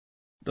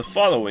The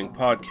following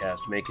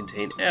podcast may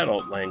contain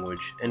adult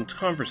language and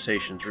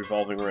conversations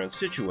revolving around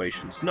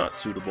situations not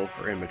suitable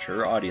for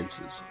immature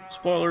audiences.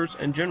 Spoilers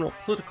and general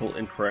political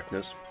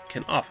incorrectness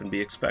can often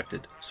be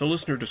expected, so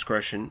listener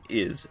discretion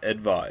is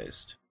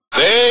advised.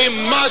 They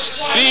must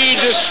be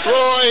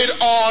destroyed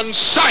on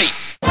sight!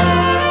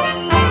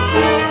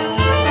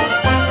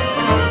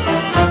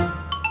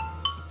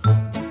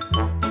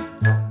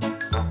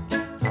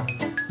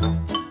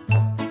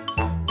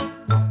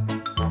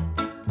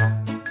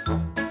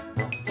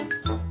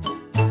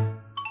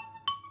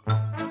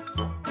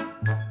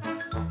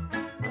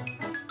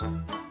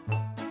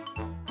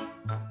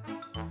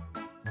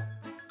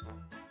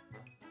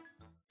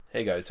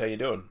 Hey guys, how you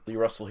doing? Lee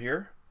Russell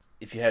here.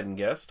 If you hadn't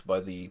guessed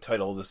by the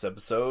title of this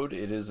episode,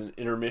 it is an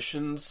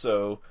intermission,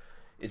 so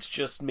it's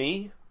just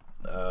me.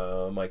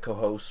 My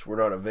co-hosts were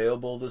not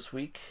available this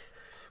week.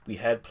 We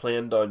had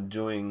planned on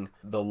doing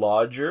The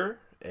Lodger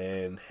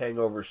and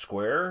Hangover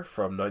Square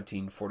from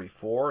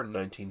 1944 and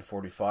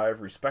 1945,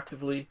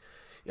 respectively,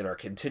 in our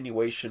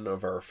continuation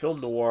of our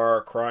film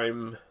noir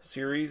crime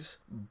series,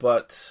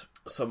 but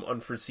some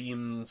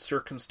unforeseen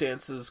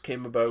circumstances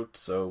came about,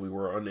 so we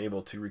were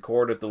unable to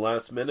record at the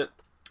last minute.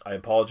 I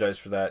apologize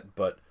for that,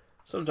 but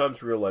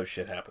sometimes real life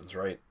shit happens,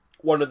 right?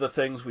 One of the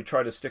things we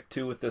try to stick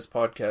to with this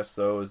podcast,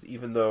 though, is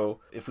even though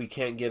if we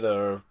can't get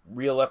a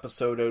real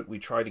episode out, we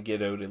try to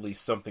get out at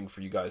least something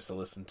for you guys to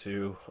listen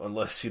to,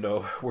 unless,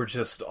 we're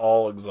just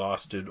all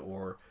exhausted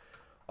or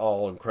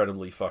all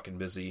incredibly fucking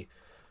busy.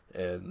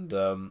 And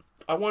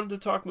I wanted to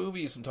talk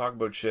movies and talk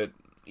about shit,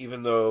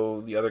 even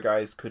though the other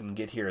guys couldn't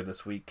get here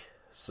this week.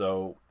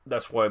 So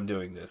that's why I'm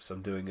doing this.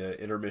 I'm doing an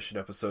intermission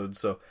episode,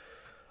 so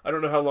I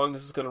don't know how long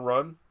this is going to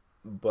run,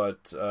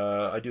 but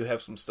I do have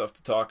some stuff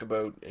to talk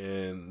about,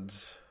 and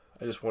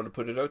I just want to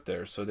put it out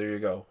there. So there you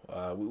go.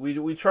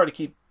 We try to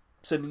keep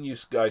sending you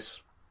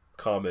guys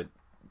content.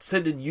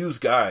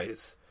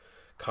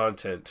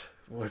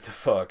 What the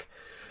fuck?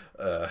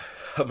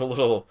 I'm a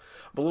little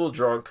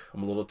drunk.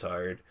 I'm a little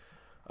tired.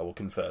 I will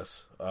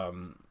confess.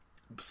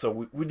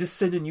 So we just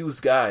sending you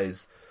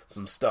guys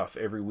some stuff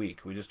every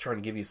week. We're just trying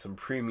to give you some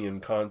premium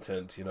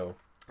content,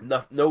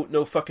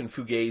 No fucking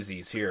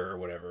fugazis here or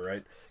whatever,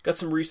 right? Got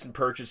some recent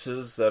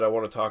purchases that I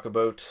want to talk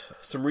about.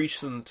 Some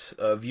recent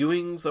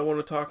viewings I want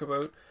to talk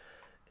about.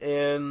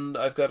 And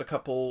I've got a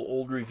couple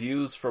old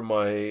reviews from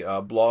my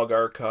blog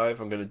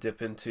archive I'm going to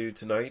dip into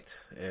tonight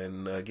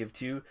and give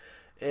to you.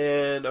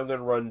 And I'm going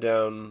to run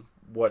down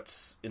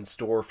what's in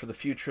store for the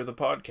future of the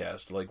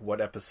podcast, like what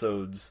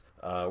episodes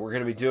we're going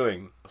to be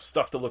doing,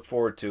 stuff to look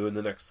forward to in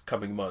the next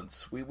coming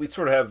months. We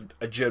sort of have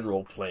a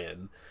general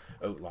plan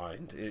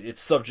outlined.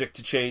 It's subject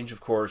to change,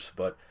 of course,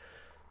 but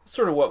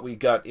sort of what we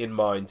got in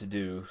mind to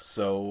do.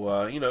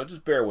 So,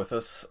 just bear with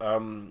us.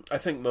 I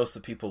think most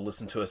of the people who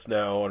listen to us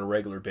now on a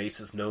regular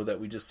basis know that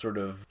we just sort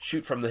of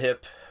shoot from the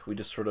hip. We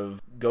just sort of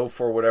go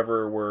for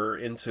whatever we're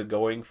into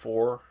going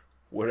for,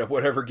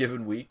 whatever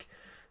given week.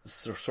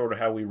 This is sort of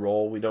how we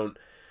roll. We don't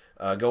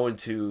go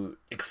into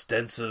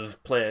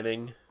extensive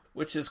planning,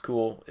 which is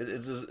cool.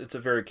 It's a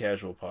very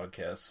casual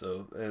podcast,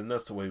 and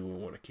that's the way we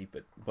want to keep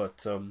it.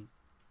 But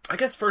I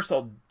guess first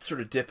I'll sort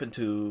of dip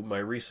into my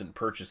recent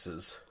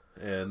purchases,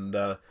 and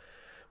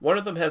one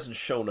of them hasn't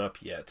shown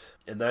up yet,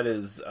 and that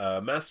is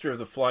Master of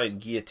the Flying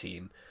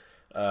Guillotine.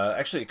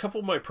 Actually, a couple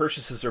of my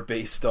purchases are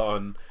based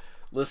on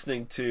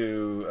listening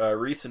to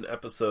recent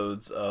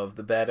episodes of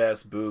the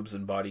Badass Boobs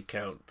and Body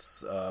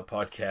Counts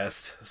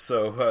podcast.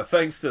 So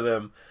thanks to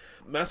them.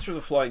 Master of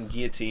the Flying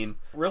Guillotine,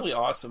 really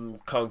awesome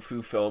kung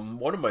fu film.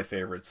 One of my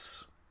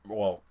favorites.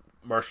 Well,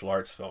 martial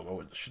arts film.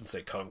 I shouldn't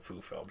say kung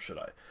fu film, should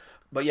I?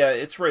 But yeah,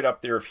 it's right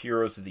up there of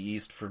Heroes of the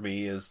East for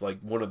me as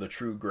like one of the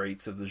true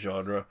greats of the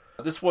genre.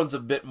 This one's a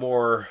bit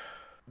more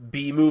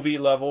B-movie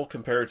level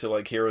compared to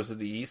like Heroes of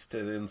the East.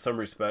 And in some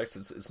respects,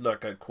 it's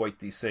not got quite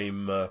the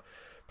same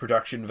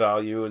production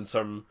value in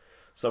some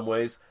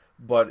ways,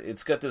 but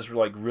it's got this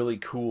like really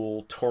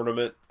cool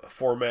tournament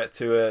format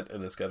to it,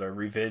 and it's got a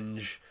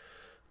revenge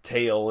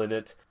tale in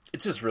it.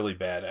 It's just really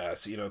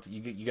badass.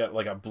 You got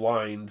like a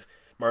blind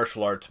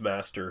martial arts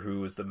master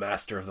who is the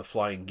master of the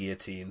flying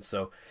guillotine,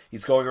 so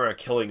he's going around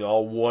killing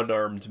all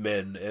one-armed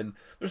men, and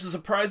there's a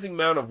surprising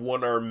amount of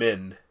one-armed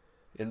men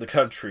in the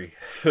country.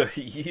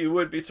 You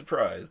would be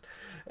surprised,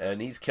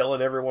 and he's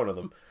killing every one of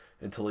them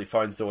until he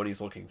finds the one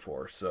he's looking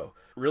for. So,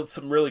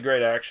 some really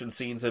great action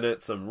scenes in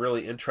it, some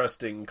really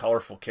interesting,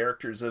 colorful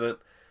characters in it,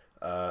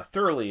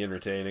 thoroughly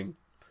entertaining,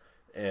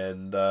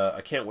 and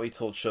I can't wait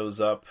till it shows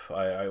up.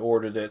 I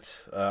ordered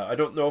it. I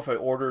don't know if I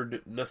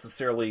ordered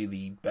necessarily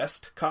the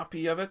best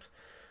copy of it,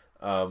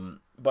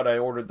 but I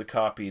ordered the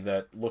copy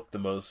that looked the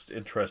most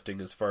interesting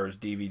as far as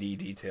DVD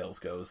details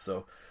goes,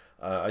 so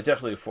I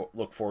definitely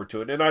look forward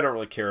to it, and I don't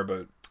really care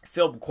about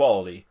film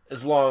quality,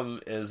 as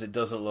long as it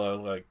doesn't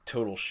look like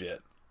total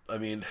shit. I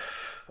mean,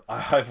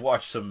 I've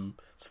watched some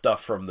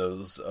stuff from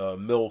those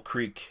Mill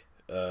Creek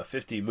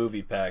 50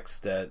 movie packs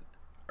that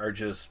are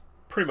just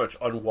pretty much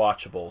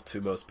unwatchable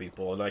to most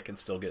people, and I can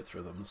still get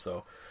through them.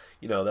 So,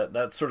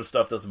 that sort of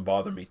stuff doesn't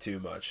bother me too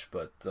much.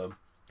 But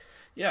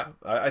Yeah,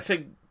 I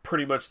think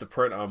pretty much the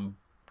print I'm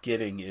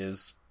getting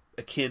is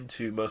akin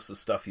to most of the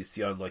stuff you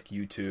see on like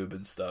YouTube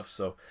and stuff,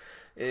 so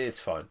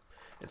it's fine.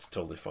 It's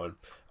totally fine.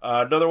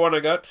 Another one I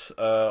got,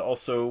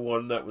 also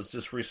one that was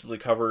just recently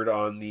covered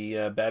on the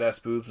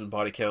Badass Boobs and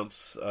Body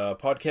Counts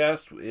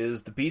podcast,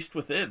 is The Beast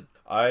Within.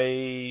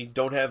 I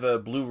don't have a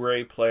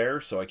Blu-ray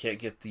player, so I can't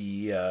get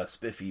the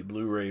spiffy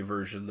Blu-ray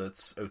version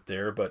that's out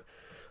there, but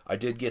I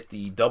did get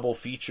the double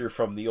feature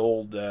from the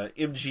old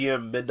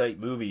MGM Midnight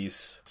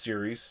Movies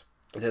series.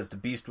 It has The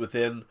Beast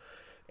Within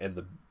and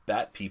The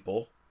Bat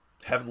People.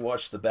 Haven't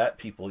watched The Bat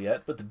People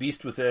yet, but The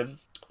Beast Within,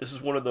 this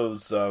is one of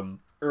those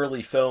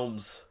early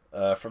films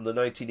from the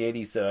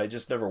 1980s that I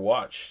just never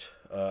watched.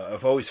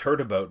 I've always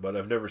heard about, but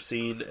I've never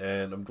seen,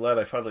 and I'm glad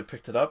I finally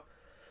picked it up.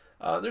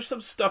 There's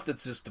some stuff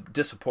that's just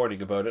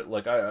disappointing about it.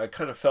 Like, I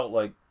kind of felt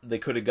like they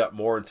could have got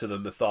more into the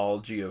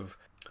mythology of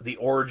the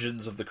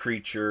origins of the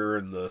creature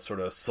and the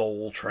sort of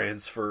soul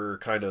transfer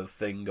kind of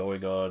thing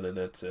going on in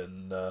it,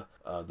 and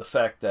the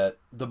fact that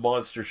the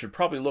monster should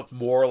probably look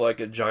more like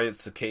a giant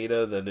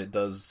cicada than it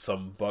does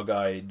some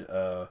bug-eyed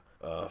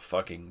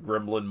fucking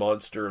gremlin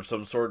monster of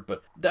some sort.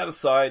 But that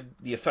aside,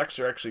 the effects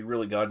are actually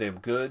really goddamn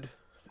good,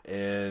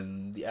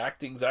 and the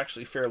acting's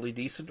actually fairly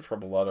decent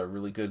from a lot of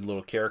really good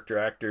little character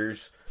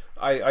actors.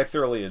 I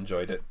thoroughly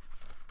enjoyed it,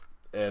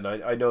 and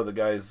I know the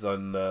guys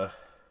on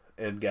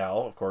and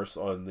gal, of course,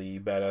 on the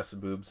Badass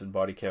and Boobs and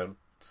Body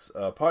Counts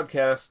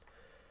podcast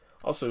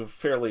also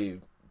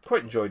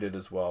quite enjoyed it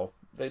as well.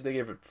 They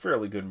gave it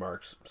fairly good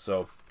marks.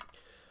 So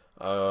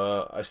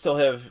I still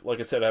have, like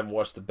I said, I haven't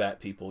watched The Bat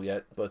People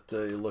yet, but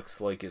it looks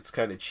like it's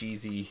kind of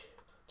cheesy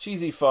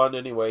fun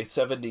anyway,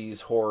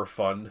 70s horror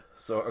fun.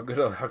 So I'm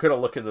gonna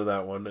look into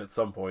that one at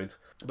some point.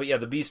 But yeah,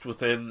 The Beast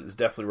Within is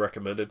definitely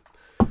recommended.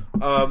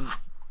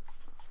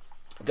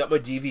 Got my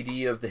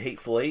DVD of The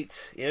Hateful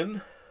Eight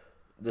in.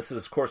 This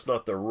is, of course,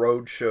 not the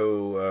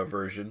Roadshow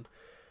version.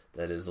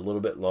 That is a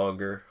little bit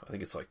longer. I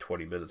think it's like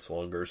 20 minutes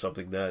longer or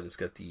something like that. It's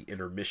got the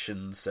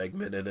intermission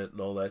segment in it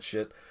and all that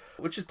shit,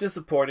 which is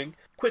disappointing.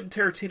 Quentin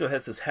Tarantino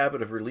has this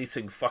habit of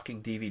releasing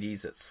fucking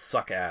DVDs that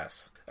suck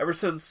ass. Ever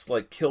since,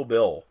 like, Kill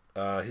Bill,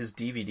 his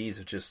DVDs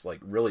have just, like,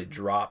 really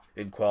dropped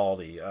in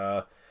quality.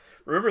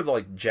 Remember,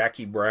 like,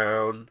 Jackie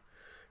Brown,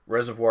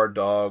 Reservoir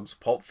Dogs,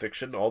 Pulp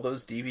Fiction, all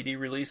those DVD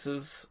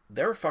releases?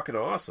 They were fucking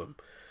awesome.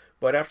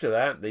 But after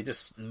that, they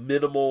just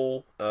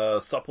minimal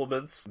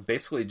supplements.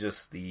 Basically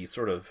just the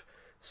sort of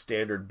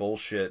standard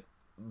bullshit,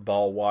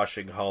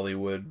 ball-washing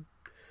Hollywood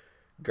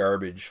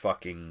garbage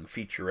fucking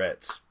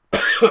featurettes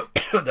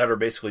that are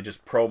basically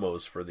just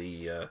promos for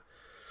the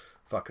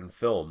fucking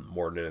film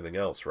more than anything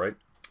else, right?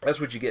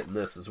 That's what you get in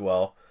this as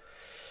well.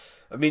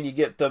 I mean, you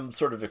get them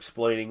sort of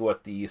explaining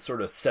what the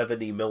sort of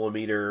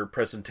 70mm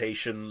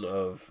presentation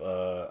of,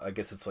 I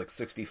guess it's like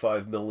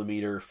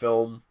 65mm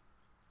film.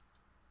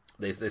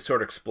 They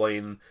sort of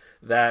explain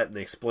that, and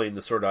they explain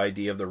the sort of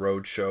idea of the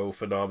roadshow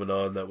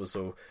phenomenon that was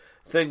a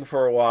thing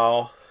for a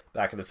while,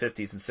 back in the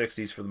 50s and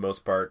 60s for the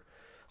most part.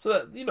 So,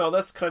 that, you know,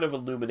 that's kind of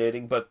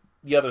illuminating, but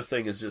the other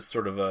thing is just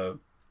sort of a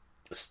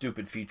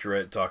stupid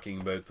featurette talking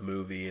about the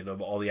movie, and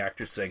all the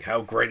actors saying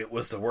how great it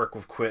was to work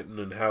with Quentin,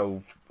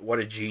 and what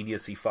a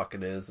genius he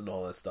fucking is, and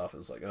all that stuff.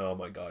 It's like, oh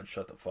my god,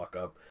 shut the fuck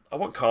up. I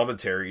want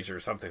commentaries or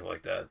something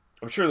like that.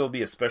 I'm sure there'll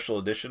be a special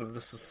edition of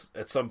this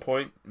at some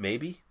point,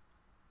 maybe.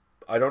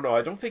 I don't know.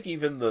 I don't think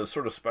even the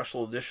sort of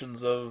special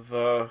editions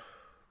of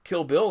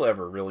Kill Bill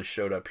ever really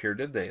showed up here,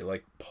 did they?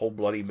 Like Whole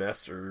Bloody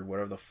Mess or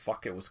whatever the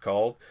fuck it was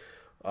called.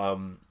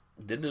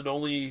 Didn't it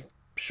only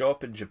show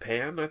up in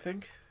Japan, I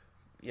think?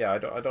 Yeah, I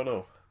don't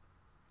know.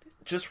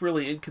 Just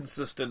really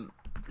inconsistent,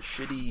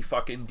 shitty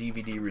fucking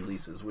DVD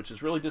releases, which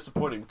is really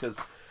disappointing because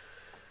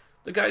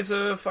the guy's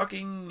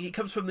he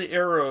comes from the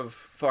era of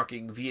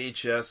fucking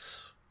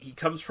VHS. He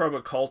comes from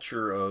a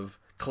culture of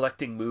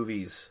collecting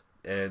movies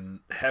and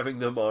having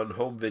them on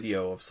home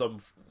video of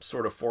some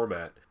sort of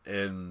format,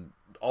 and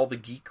all the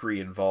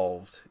geekery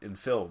involved in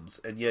films,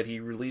 and yet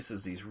he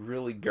releases these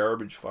really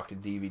garbage fucking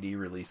DVD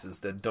releases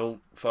that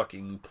don't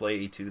fucking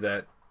play to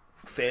that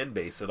fan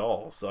base at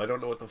all. So I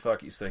don't know what the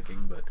fuck he's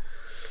thinking, but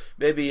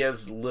maybe he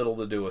has little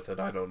to do with it.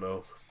 I don't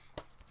know.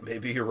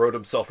 Maybe he wrote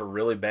himself a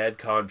really bad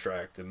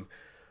contract, and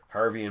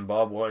Harvey and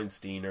Bob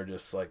Weinstein are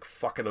just like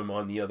fucking him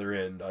on the other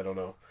end. I don't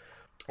know.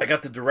 I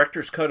got the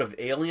director's cut of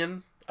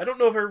Alien. I don't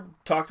know if I ever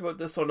talked about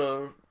this on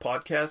a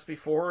podcast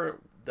before,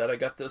 that I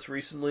got this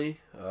recently.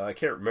 I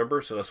can't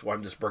remember, so that's why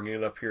I'm just bringing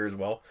it up here as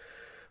well.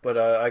 But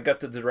I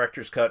got the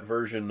director's cut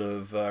version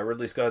of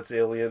Ridley Scott's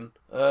Alien.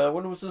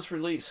 When was this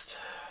released?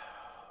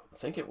 I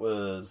think it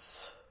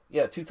was,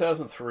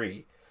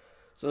 2003.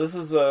 So this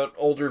is an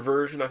older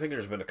version. I think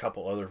there's been a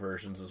couple other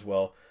versions as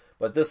well.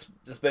 But this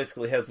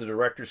basically has the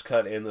director's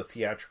cut and the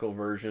theatrical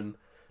version.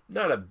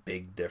 Not a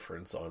big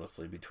difference,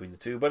 honestly, between the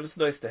two, but it's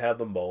nice to have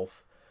them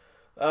both.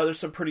 There's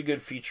some pretty good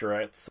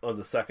featurettes on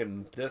the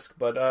second disc,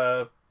 but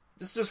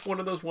this is just one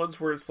of those ones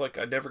where it's like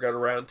I never got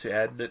around to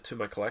adding it to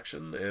my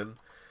collection, and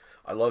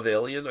I love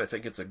Alien. I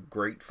think it's a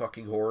great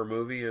fucking horror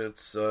movie, and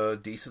it's a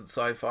decent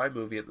sci-fi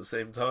movie at the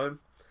same time.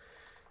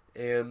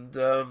 And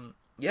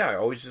yeah, I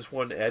always just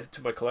wanted to add it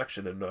to my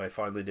collection, and I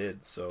finally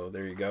did. So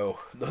there you go.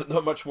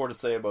 Not much more to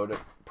say about it.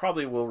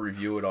 Probably will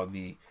review it on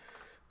the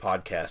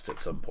podcast at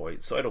some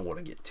point, so I don't want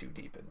to get too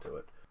deep into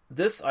it.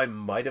 This I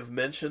might have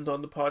mentioned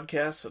on the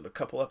podcast a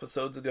couple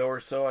episodes ago or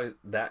so.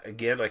 I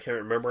can't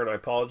remember, and I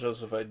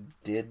apologize if I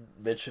did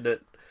mention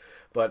it.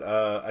 But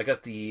I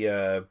got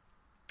the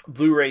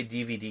Blu-ray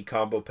DVD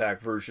combo pack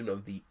version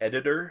of The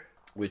Editor,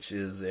 which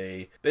is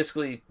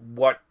basically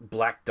what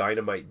Black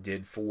Dynamite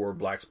did for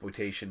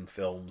blaxploitation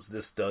films.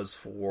 This does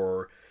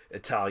for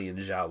Italian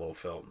giallo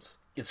films.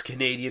 It's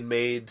Canadian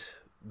made,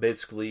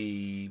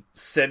 basically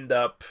send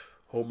up,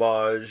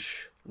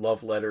 homage,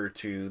 love letter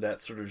to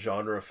that sort of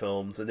genre of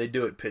films, and they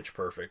do it pitch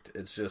perfect.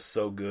 It's just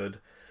so good.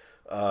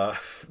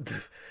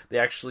 They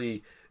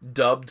actually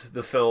dubbed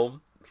the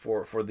film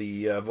for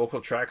the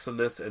vocal tracks on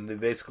this, and they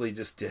basically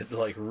just did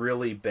like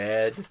really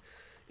bad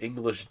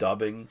English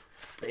dubbing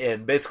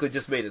and basically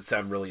just made it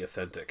sound really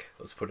authentic.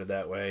 Let's put it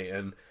that way.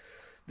 And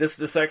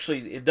this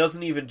actually, it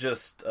doesn't even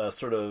just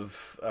sort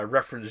of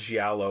reference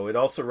giallo. It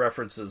also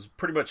references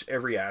pretty much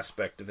every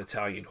aspect of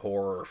Italian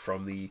horror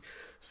from the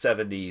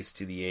 70s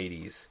to the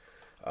 80s.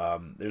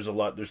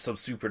 There's some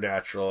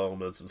supernatural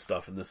elements and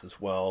stuff in this as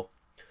well,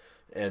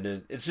 and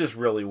it's just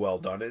really well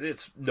done.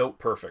 It's note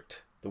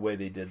perfect the way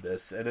they did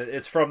this, and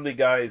it's from the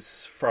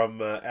guys from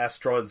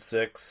Astron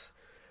 6.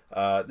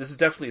 This is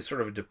definitely sort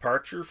of a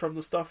departure from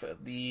the stuff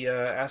the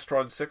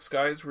Astron 6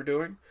 guys were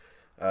doing.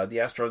 The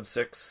Astron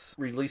 6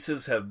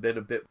 releases have been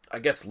a bit, I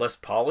guess, less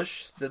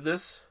polished than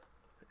this.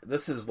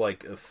 This is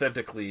like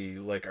authentically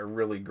like a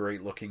really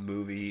great looking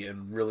movie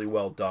and really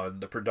well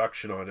done. The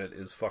production on it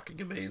is fucking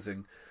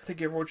amazing. I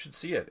think everyone should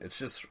see it. It's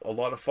just a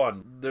lot of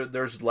fun.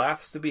 There's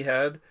laughs to be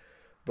had,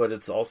 but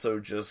it's also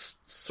just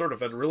sort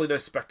of a really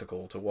nice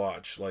spectacle to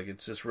watch. Like,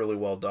 it's just really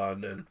well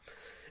done, and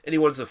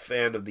anyone's a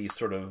fan of these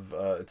sort of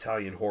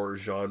Italian horror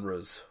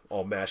genres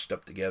all mashed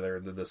up together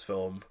into this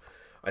film,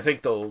 I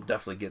think they'll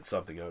definitely get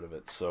something out of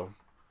it. So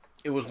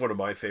it was one of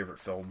my favorite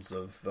films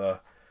of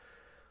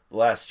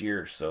last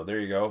year, so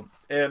there you go.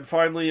 And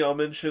finally, I'll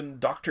mention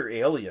Dr.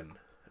 Alien.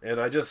 And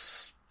I don't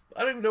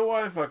even know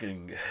why I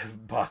fucking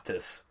bought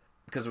this.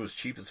 Because it was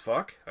cheap as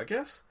fuck, I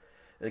guess?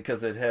 And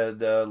because it had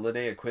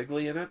Linnea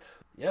Quigley in it?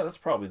 Yeah, that's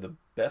probably the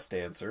best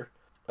answer.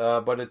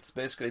 But it's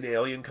basically an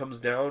alien comes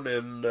down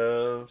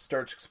and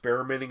starts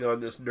experimenting on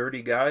this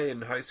nerdy guy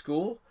in high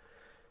school.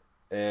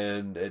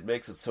 And it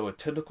makes it so a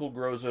tentacle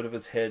grows out of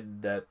his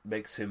head that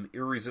makes him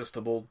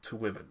irresistible to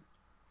women.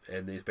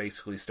 And they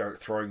basically start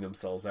throwing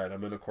themselves at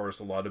him. And of course,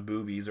 a lot of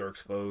boobies are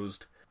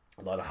exposed.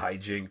 A lot of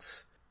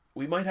hijinks.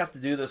 We might have to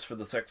do this for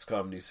the sex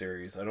comedy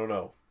series. I don't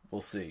know.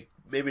 We'll see.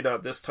 Maybe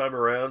not this time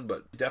around,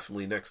 but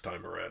definitely next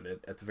time around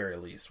at the very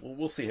least.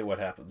 We'll see what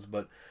happens.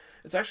 But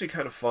it's actually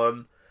kind of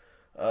fun.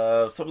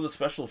 Some of the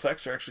special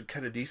effects are actually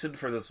kind of decent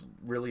for this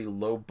really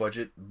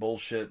low-budget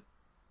bullshit.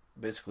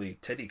 Basically,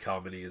 teddy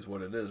comedy is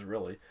what it is,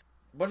 really.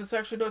 But it's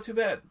actually not too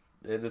bad.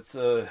 And it's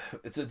a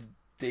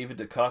David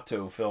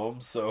DeCotto film,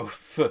 so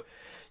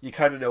you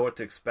kind of know what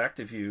to expect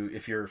if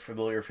you're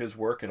familiar with his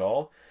work at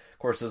all. Of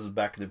course, this is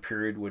back in the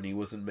period when he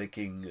wasn't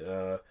making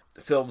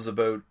films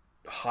about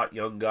hot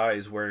young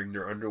guys wearing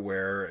their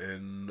underwear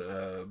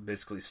and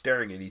basically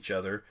staring at each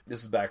other.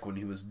 This is back when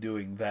he was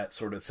doing that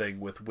sort of thing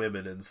with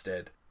women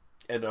instead.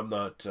 And I'm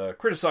not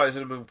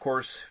criticizing him, of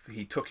course.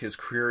 He took his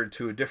career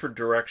into a different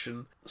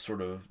direction,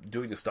 sort of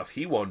doing the stuff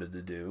he wanted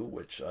to do,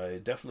 which I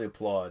definitely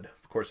applaud.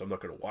 Of course, I'm not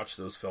going to watch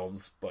those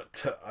films,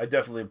 but I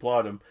definitely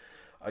applaud him.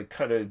 I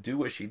kind of do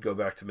wish he'd go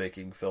back to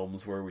making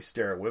films where we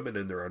stare at women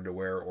in their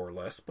underwear or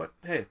less, but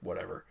hey,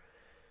 whatever.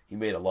 He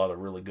made a lot of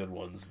really good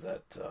ones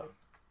that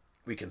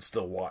we can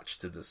still watch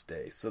to this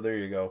day. So there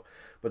you go.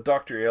 But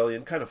Dr.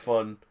 Alien, kind of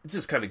fun. It's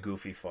just kind of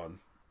goofy fun.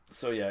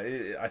 So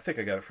yeah, I think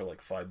I got it for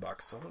like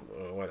 $5. So I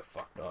don't know why the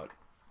fuck not.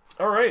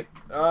 Alright,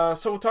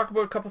 so we'll talk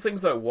about a couple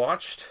things I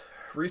watched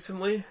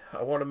recently.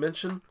 I want to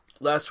mention.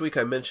 Last week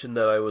I mentioned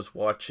that I was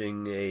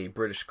watching a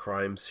British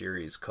crime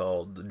series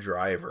called The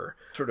Driver.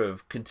 Sort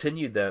of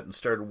continued that and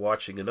started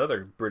watching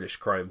another British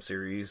crime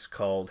series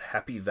called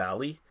Happy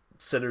Valley.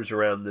 It centers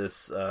around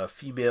this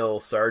female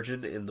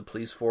sergeant in the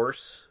police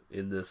force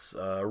in this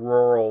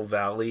rural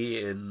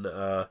valley in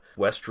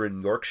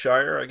western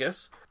Yorkshire, I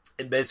guess.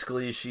 And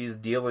basically she's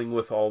dealing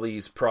with all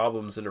these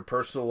problems in her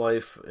personal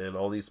life and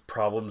all these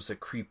problems that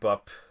creep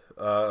up,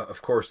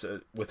 of course,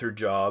 with her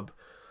job.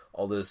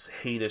 All this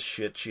heinous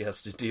shit she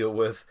has to deal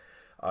with.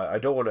 I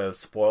don't want to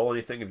spoil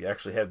anything if you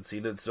actually haven't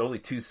seen it. It's only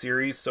 2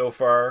 series so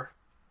far.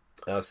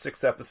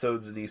 6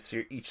 episodes in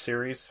each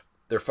series.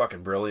 They're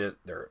fucking brilliant.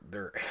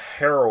 They're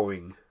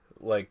harrowing.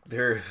 Like,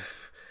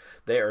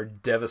 they are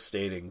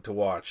devastating to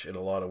watch in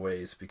a lot of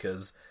ways.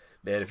 Because,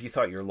 man, if you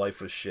thought your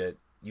life was shit,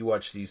 you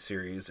watch these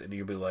series and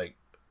you'll be like,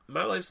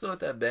 my life's not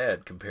that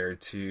bad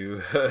compared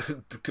to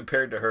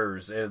compared to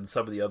hers and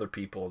some of the other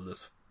people in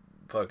this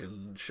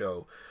fucking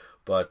show.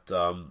 But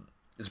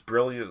it's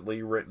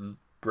brilliantly written,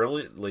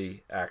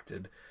 brilliantly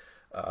acted.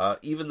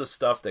 Even the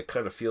stuff that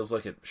kind of feels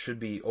like it should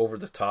be over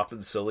the top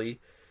and silly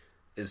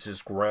is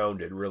just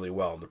grounded really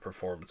well in the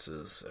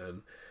performances,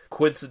 and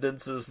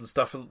coincidences and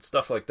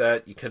stuff like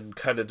that, you can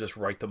kind of just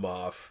write them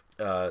off.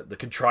 The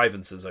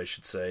contrivances, I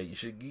should say, you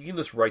can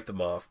just write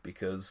them off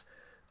because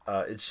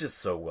it's just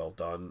so well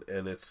done,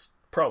 and it's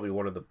probably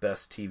one of the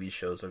best TV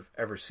shows I've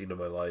ever seen in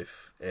my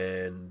life,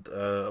 and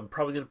I'm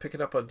probably going to pick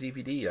it up on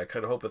DVD. I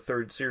kind of hope a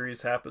third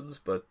series happens,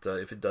 but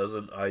if it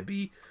doesn't, I'd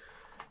be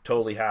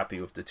totally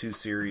happy with the 2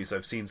 series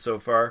I've seen so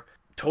far.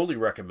 Totally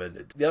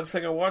recommended. The other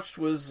thing I watched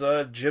was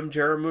Jim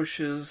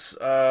Jarmusch's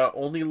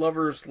Only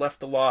Lovers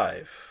Left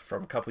Alive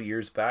from a couple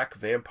years back,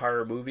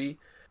 vampire movie.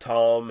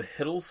 Tom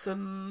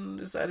Hiddleston,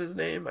 is that his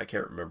name? I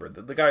can't remember.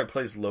 The guy who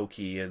plays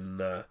Loki in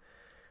the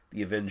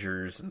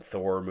Avengers and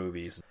Thor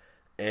movies.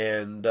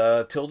 And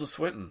Tilda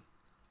Swinton.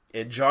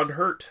 And John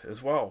Hurt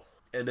as well.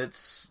 And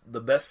it's the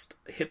best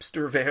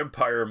hipster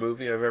vampire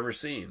movie I've ever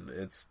seen.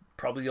 It's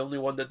probably the only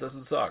one that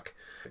doesn't suck.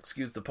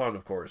 Excuse the pun,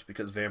 of course,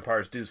 because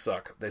vampires do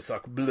suck. They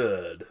suck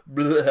blood.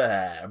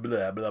 Blah,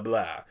 blah, blah,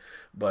 blah.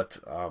 But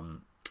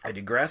I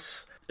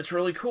digress. It's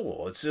really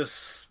cool. It's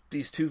just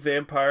these 2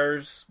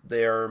 vampires.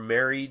 They are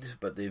married,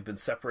 but they've been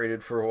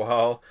separated for a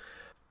while.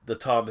 The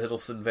Tom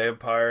Hiddleston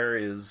vampire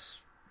is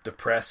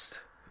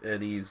depressed,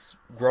 and he's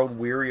grown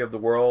weary of the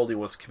world. He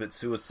wants to commit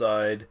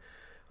suicide.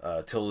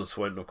 Tilda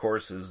Swinton, of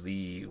course, is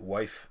the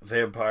wife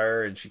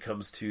vampire, and she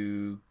comes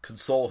to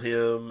console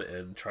him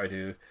and try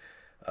to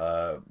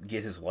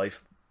get his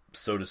life,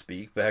 so to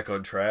speak, back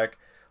on track.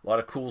 A lot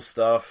of cool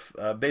stuff.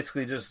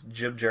 Basically just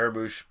Jim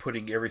Jarmusch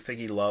putting everything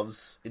he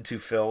loves into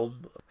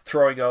film,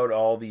 throwing out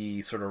all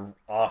the sort of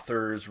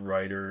authors,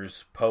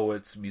 writers,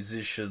 poets,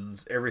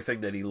 musicians,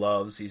 everything that he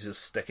loves. He's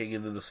just sticking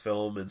into this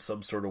film in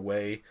some sort of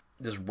way,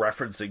 just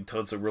referencing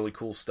tons of really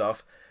cool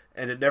stuff.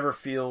 And it never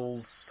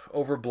feels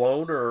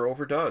overblown or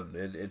overdone.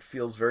 It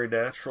feels very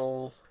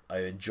natural. I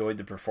enjoyed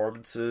the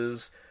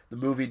performances. The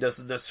movie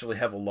doesn't necessarily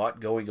have a lot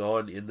going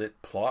on in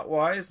it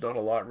plot-wise. Not a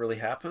lot really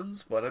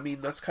happens. But, I mean,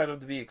 that's kind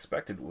of to be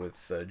expected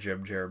with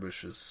Jim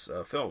Jarmusch's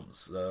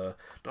films.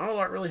 Not a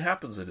lot really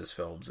happens in his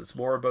films. It's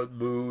more about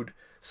mood,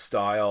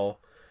 style,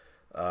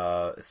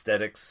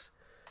 aesthetics.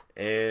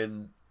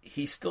 And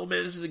he still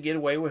manages to get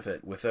away with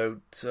it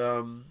without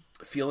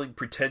feeling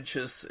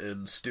pretentious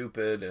and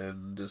stupid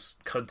and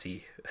just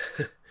cunty.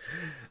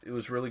 It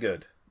was really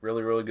good.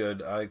 Really, really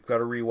good. I've got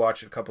to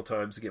rewatch it a couple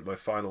times to get my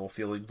final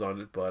feelings on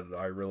it, but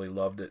I really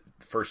loved it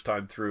first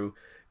time through.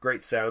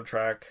 Great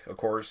soundtrack, of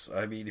course.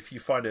 I mean, if you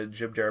find a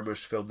Jim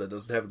Jarmusch film that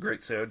doesn't have a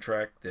great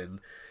soundtrack, then...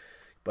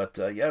 But,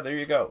 yeah, there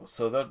you go.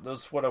 So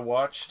that's what I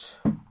watched.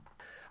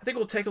 I think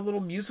we'll take a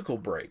little musical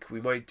break. We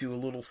might do a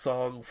little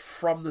song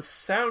from the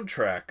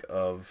soundtrack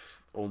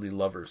of Only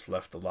Lovers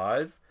Left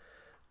Alive.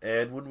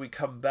 And when we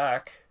come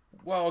back,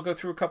 well, I'll go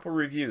through a couple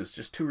reviews.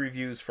 Just 2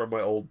 reviews from my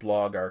old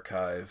blog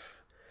archive.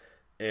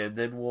 And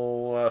then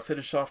we'll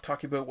finish off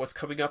talking about what's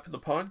coming up in the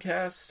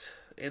podcast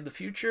in the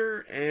future.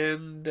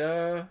 And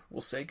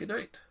we'll say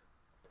goodnight.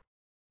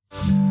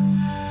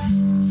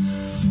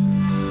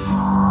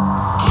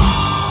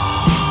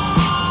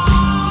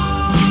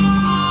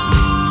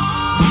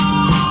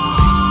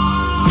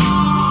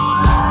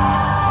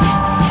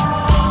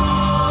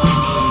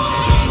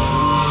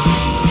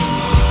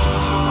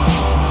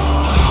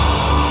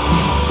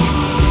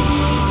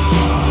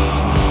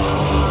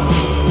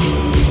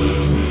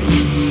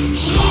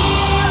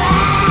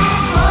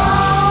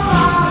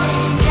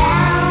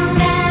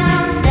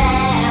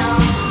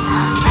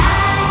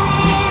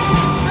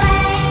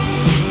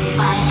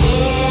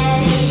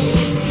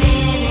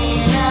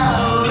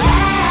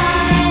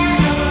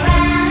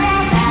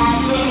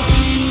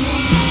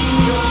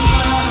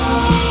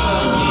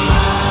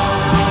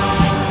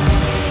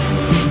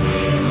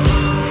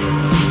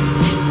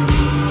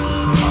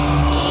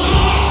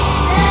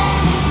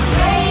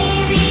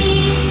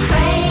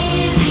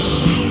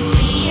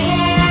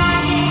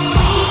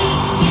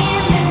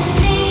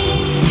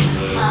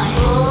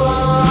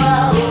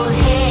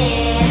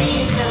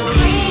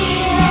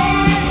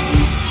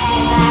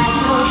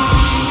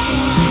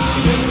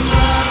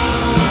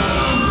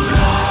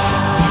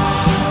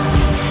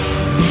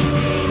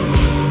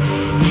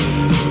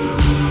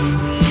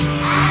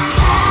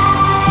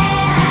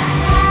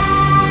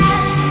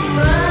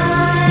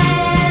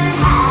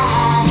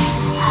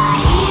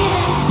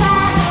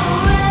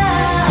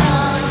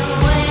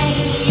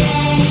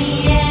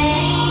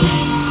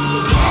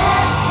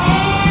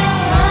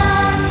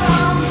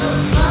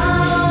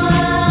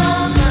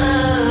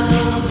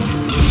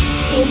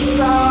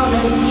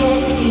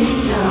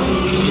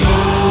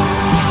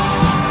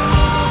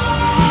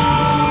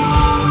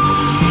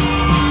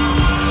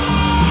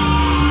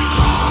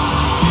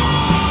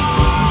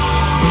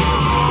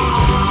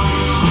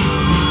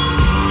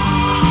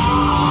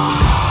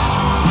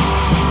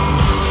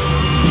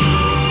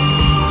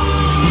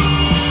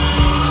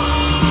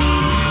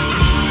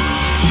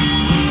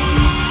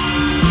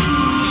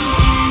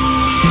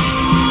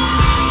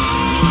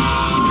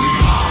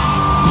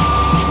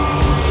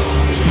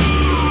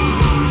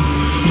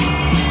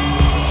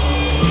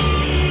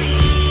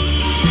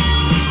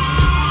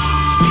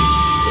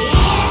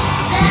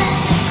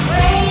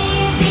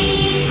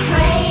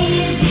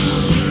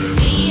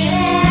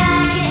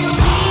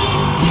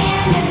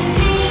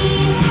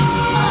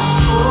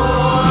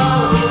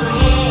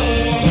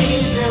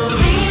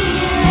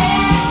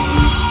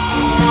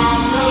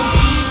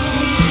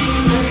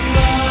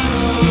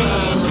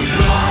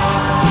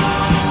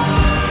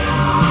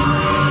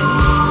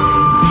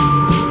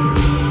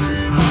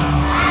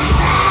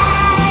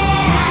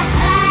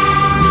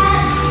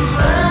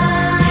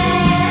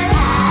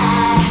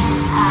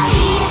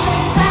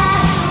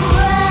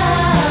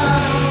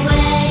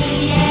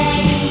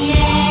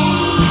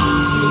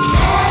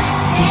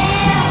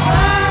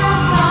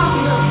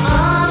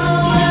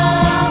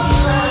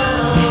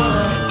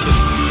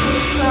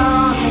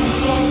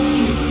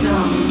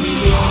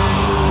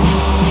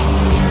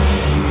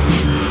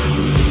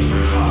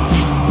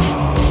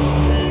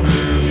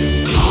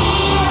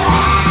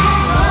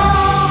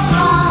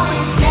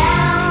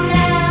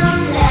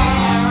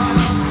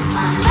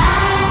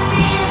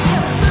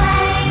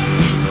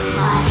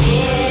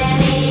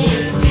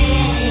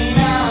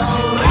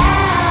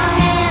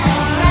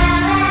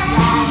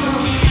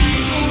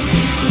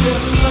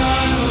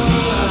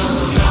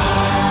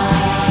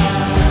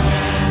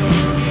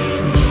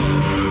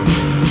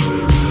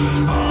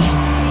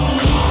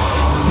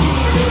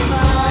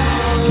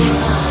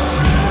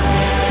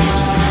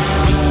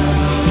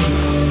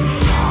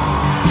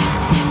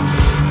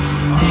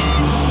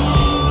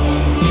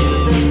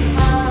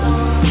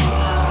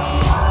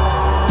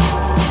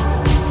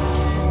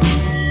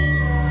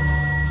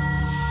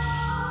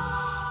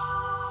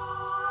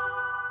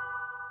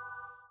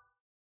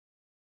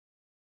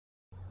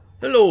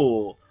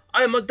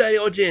 I'm a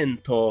Dario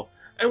Argento,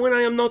 and when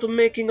I am not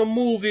making a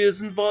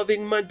movies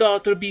involving my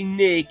daughter being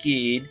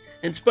naked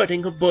and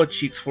spreading her butt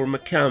cheeks for my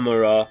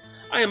camera,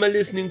 I am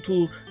listening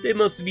to They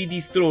Must Be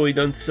Destroyed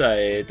on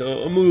Sight,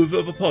 a movie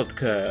of a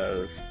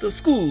podcast.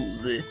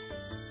 Scusi.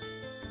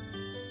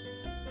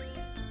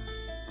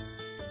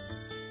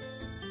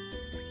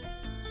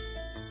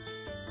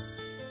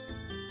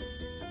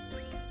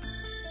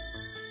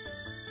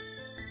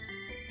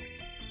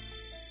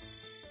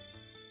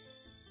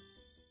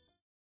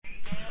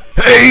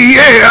 Hey,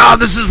 yeah,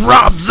 this is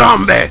Rob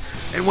Zombie,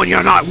 and when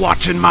you're not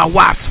watching my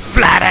wife's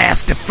flat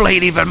ass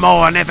deflate even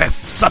more in every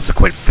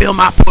subsequent film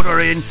I put her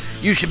in,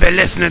 you should be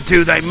listening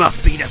to They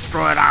Must Be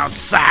Destroyed on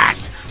Sight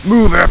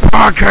Movie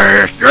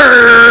Podcast,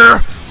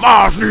 yeah!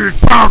 Mars News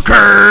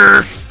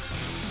Podcast!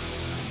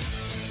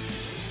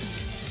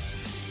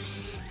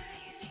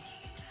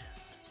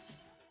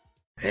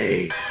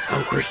 Hey,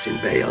 I'm Christian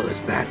Bale as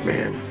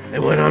Batman,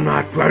 and when I'm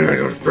not running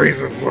the streets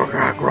of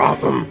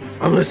Gotham,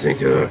 I'm listening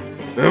to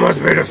They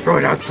Must Be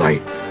Destroyed on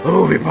Sight, a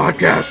movie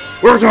podcast.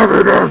 Where's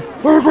everything?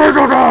 Where's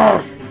Rachel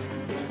Dash?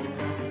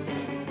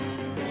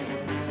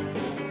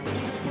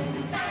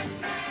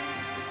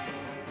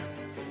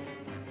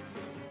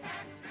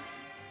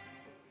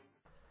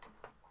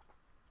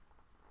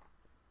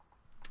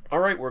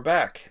 Alright, we're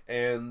back,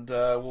 and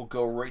we'll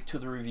go right to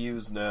the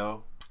reviews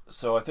now.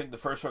 So I think the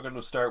first one I'm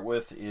going to start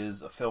with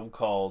is a film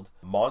called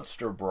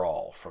Monster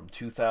Brawl from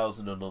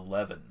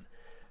 2011,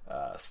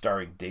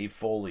 starring Dave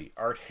Foley,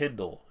 Art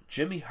Hindle,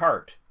 Jimmy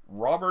Hart,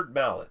 Robert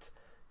Mallet,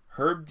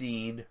 Herb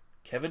Dean,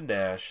 Kevin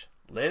Nash,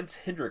 Lance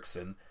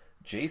Hendrickson,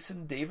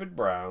 Jason David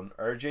Brown,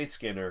 R.J.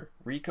 Skinner,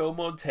 Rico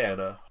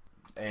Montana,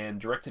 and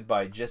directed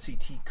by Jesse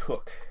T.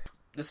 Cook.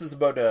 This is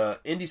about an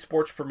indie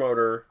sports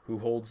promoter who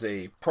holds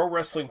a pro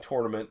wrestling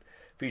tournament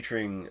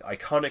featuring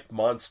iconic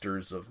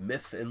monsters of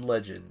myth and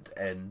legend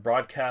and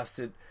broadcasts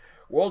it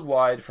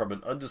worldwide from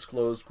an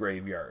undisclosed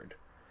graveyard.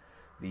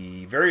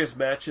 The various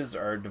matches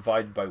are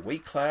divided by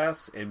weight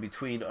class and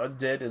between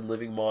undead and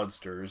living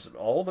monsters, and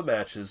all the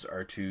matches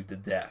are to the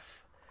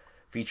death.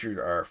 Featured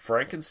are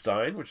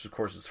Frankenstein, which of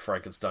course is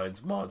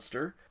Frankenstein's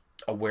monster,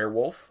 a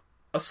werewolf,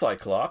 a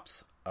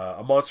cyclops,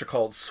 a monster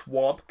called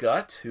Swamp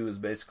Gut, who is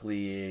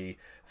basically a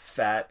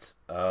fat,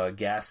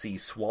 gassy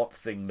Swamp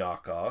Thing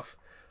knockoff,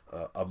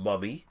 a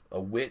mummy,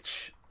 a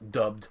witch,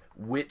 dubbed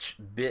Witch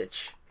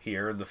Bitch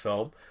here in the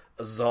film,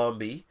 a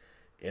zombie,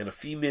 and a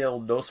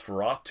female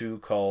Nosferatu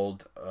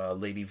called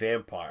Lady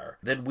Vampire.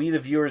 Then we, the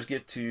viewers,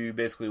 get to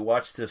basically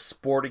watch this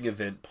sporting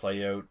event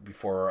play out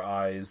before our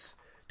eyes,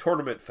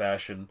 tournament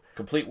fashion,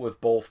 complete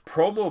with both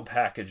promo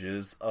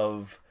packages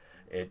of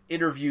and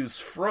interviews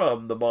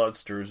from the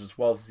monsters, as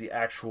well as the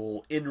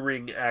actual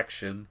in-ring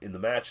action in the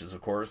matches,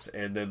 of course,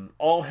 and then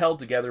all held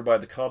together by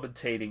the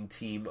commentating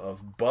team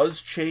of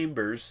Buzz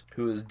Chambers,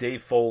 who is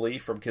Dave Foley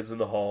from Kids in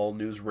the Hall,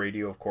 News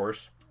Radio, of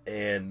course,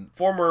 and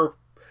former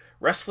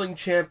wrestling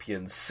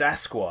champion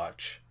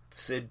Sasquatch,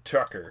 Sid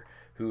Tucker,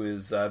 who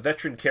is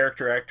veteran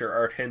character actor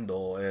Art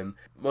Hindle, and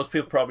most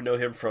people probably know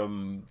him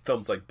from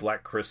films like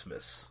Black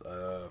Christmas.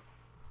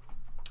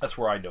 That's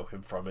where I know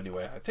him from,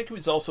 anyway. I think he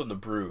was also in The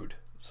Brood.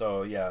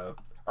 So, yeah,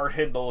 Art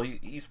Hindle,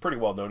 he's pretty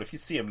well known. If you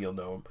see him, you'll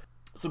know him.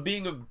 So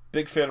being a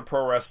big fan of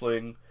pro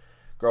wrestling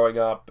growing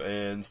up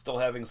and still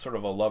having sort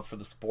of a love for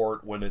the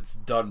sport when it's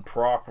done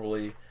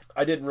properly,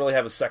 I didn't really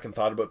have a second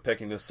thought about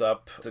picking this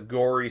up. It's a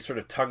gory, sort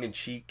of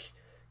tongue-in-cheek,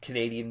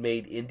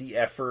 Canadian-made indie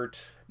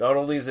effort. Not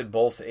only is it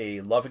both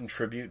a loving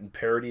tribute and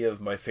parody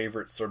of my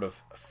favorite sort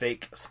of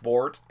fake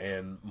sport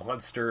and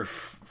monster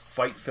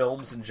fight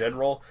films in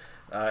general,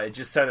 it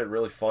just sounded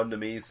really fun to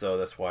me, so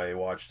that's why I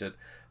watched it.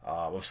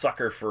 I'm a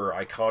sucker for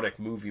iconic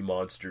movie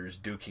monsters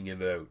duking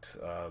it out.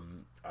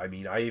 I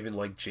mean, I even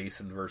like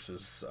Jason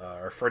versus,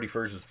 or Freddy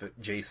versus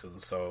Jason,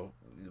 so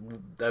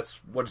that's,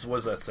 what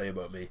does that say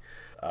about me?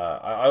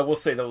 I will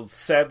say, though,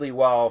 sadly,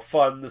 while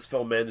fun, this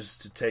film manages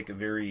to take a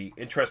very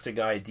interesting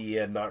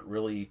idea and not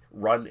really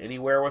run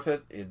anywhere with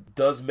it. It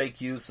does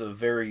make use of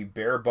very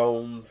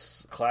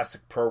bare-bones,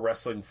 classic pro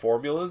wrestling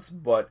formulas,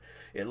 but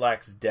it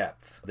lacks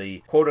depth. The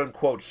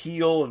quote-unquote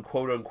heel and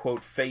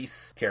quote-unquote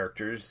face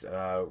characters,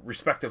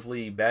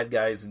 respectively bad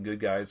guys and good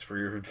guys,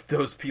 for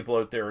those people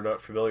out there who are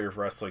not familiar with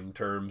wrestling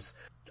terms,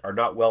 are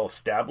not well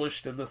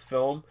established in this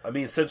film. I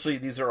mean, essentially,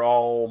 these are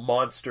all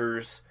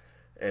monsters,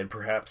 and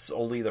perhaps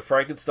only the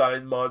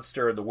Frankenstein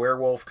monster and the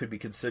werewolf could be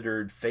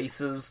considered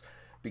faces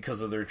because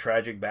of their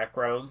tragic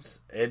backgrounds,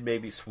 and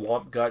maybe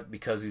Swamp Gut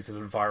because he's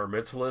an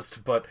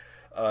environmentalist, but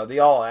they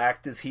all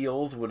act as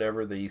heels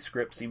whenever the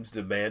script seems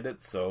to demand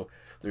it, so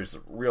there's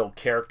real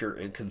character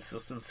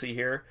inconsistency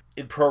here.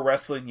 In pro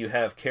wrestling, you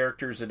have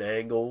characters and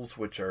angles,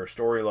 which are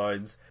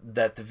storylines,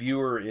 that the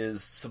viewer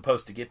is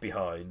supposed to get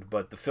behind,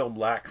 but the film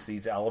lacks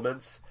these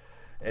elements,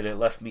 and it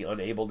left me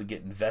unable to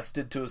get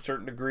invested to a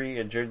certain degree,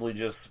 and generally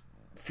just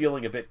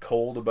feeling a bit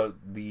cold about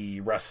the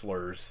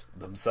wrestlers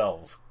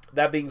themselves.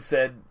 That being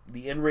said,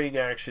 the in-ring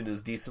action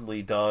is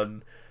decently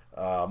done.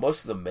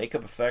 Most of the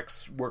makeup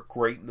effects work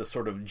great in the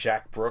sort of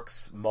Jack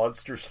Brooks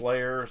Monster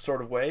Slayer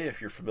sort of way,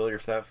 if you're familiar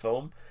with that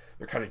film.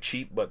 They're kind of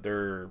cheap, but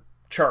they're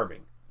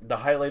charming. The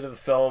highlight of the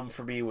film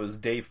for me was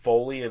Dave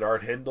Foley and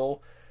Art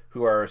Hindle,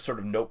 who are sort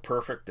of note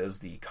perfect as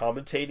the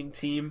commentating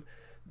team.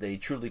 They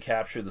truly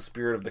capture the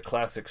spirit of the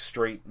classic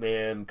straight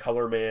man,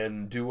 color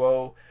man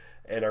duo,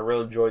 and I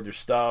really enjoyed their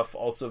stuff.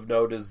 Also of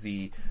note is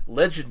the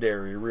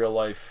legendary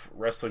real-life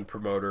wrestling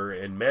promoter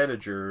and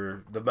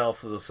manager, the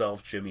mouth of the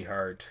South, Jimmy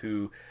Hart,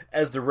 who,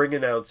 as the ring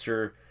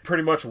announcer,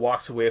 pretty much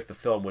walks away with the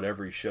film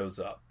whenever he shows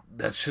up.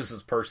 That's just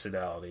his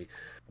personality.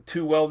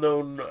 Two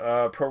well-known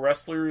pro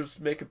wrestlers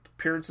make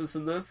appearances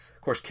in this.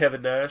 Of course,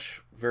 Kevin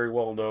Nash, very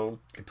well-known.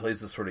 He plays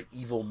the sort of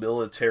evil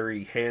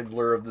military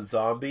handler of the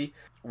zombie.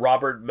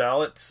 Robert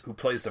Mallet, who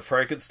plays the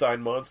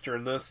Frankenstein monster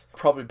in this,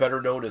 probably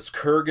better known as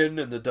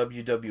Kurgan in the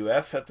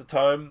WWF at the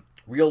time.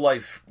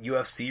 Real-life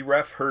UFC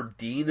ref Herb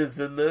Dean is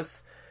in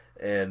this.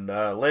 And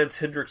Lance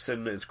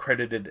Hendrickson is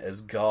credited as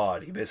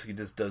God. He basically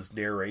just does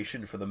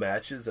narration for the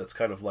matches. That's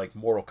kind of like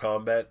Mortal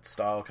Kombat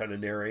style kind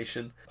of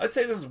narration. I'd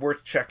say this is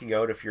worth checking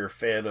out if you're a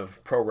fan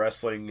of pro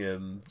wrestling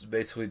and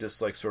basically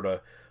just like sort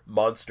of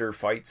monster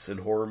fights and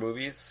horror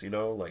movies, you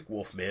know, like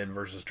Wolfman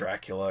versus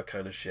Dracula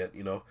kind of shit,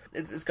 you know.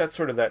 It's got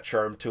sort of that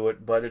charm to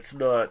it, but it's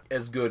not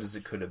as good as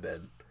it could have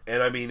been.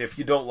 And I mean, if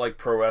you don't like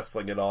pro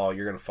wrestling at all,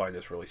 you're going to find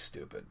this really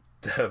stupid.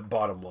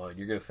 Bottom line,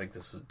 you're going to think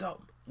this is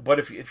dumb. But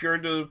if you're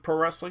into pro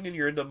wrestling and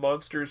you're into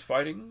monsters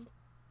fighting,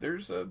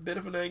 there's a bit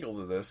of an angle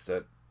to this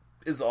that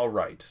is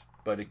alright,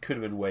 but it could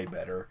have been way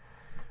better.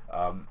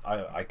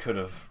 I could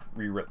have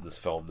rewritten this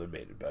film and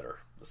made it better.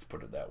 Let's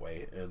put it that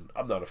way. And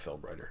I'm not a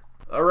film writer.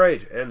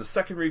 Alright, and the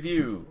second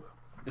review.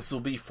 This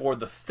will be for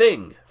The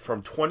Thing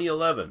from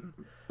 2011.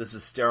 This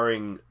is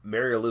starring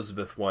Mary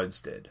Elizabeth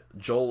Winstead,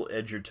 Joel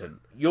Edgerton,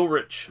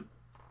 Ulrich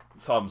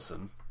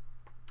Thomsen,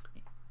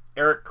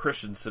 Eric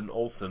Christensen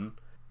Olsen,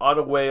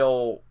 Otta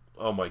Whale,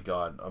 oh my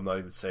god, I'm not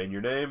even saying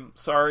your name,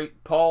 sorry,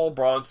 Paul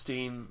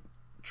Bronstein,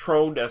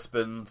 Trond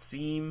Espen,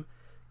 Seam,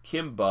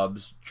 Kim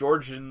Bubbs,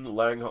 Georgian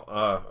Lang,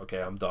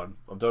 okay, I'm done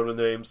with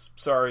names,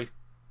 sorry,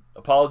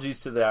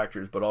 apologies to the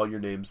actors, but all your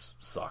names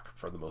suck,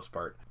 for the most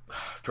part.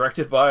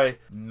 Directed by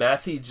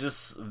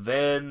Matthijs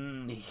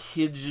van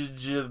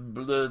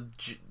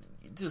Hijgebloed,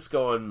 just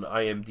go on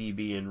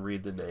IMDb and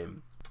read the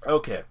name.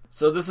 Okay,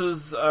 so this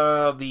is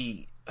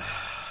the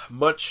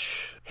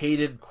much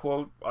hated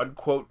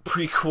quote-unquote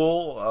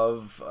prequel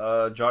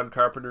of John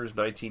Carpenter's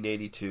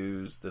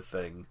 1982's The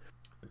Thing.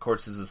 Of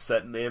course, this is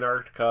set in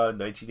Antarctica in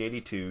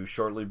 1982,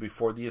 shortly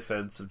before the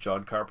events of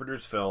John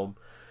Carpenter's film,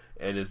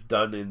 and is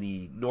done in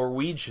the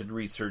Norwegian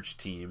research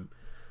team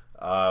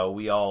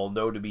we all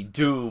know to be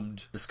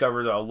doomed,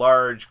 discovered a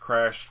large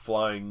crashed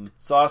flying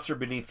saucer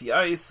beneath the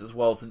ice, as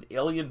well as an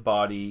alien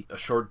body a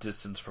short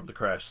distance from the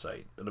crash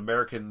site. An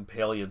American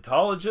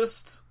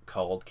paleontologist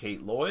called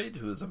Kate Lloyd,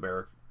 who is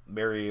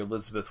Mary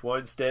Elizabeth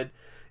Winstead,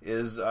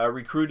 is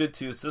recruited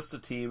to assist the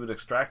team in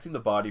extracting the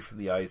body from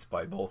the ice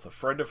by both a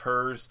friend of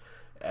hers,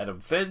 Adam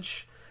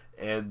Finch,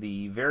 and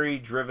the very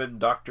driven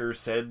Dr.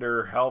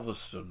 Sander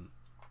Halverson,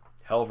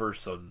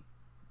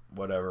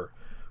 whatever,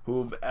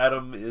 whom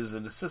Adam is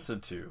an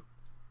assistant to.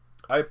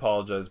 I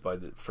apologize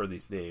for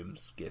these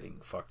names getting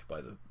fucked by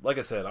the... Like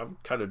I said, I'm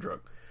kind of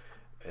drunk.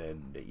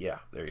 And yeah,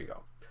 there you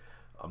go.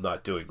 I'm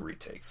not doing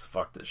retakes.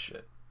 Fuck this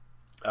shit.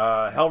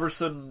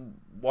 Halverson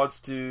wants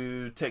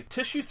to take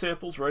tissue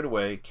samples right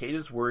away. Kate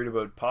is worried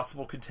about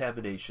possible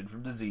contamination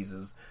from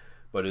diseases,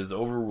 but is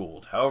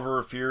overruled. However,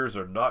 her fears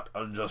are not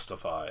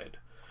unjustified.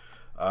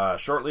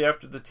 Shortly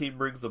after the team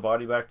brings the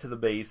body back to the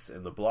base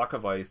and the block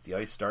of ice, the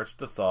ice starts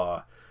to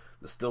thaw.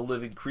 The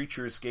still-living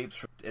creature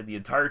escapes, and the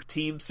entire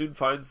team soon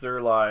finds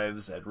their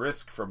lives at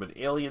risk from an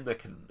alien that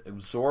can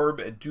absorb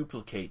and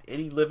duplicate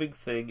any living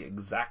thing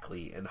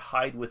exactly and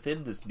hide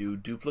within this new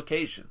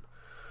duplication.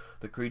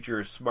 The creature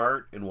is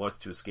smart and wants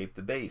to escape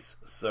the base,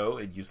 so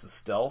it uses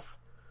stealth,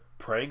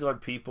 preying on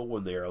people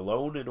when they are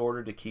alone in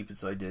order to keep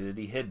its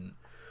identity hidden.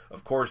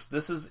 Of course,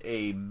 this is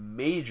a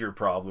major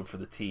problem for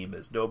the team,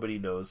 as nobody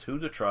knows who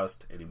to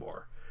trust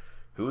anymore.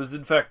 Who is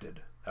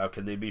infected? How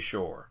can they be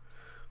sure?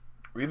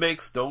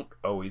 Remakes don't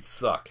always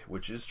suck,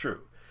 which is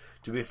true.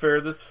 To be fair,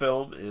 this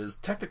film is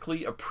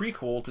technically a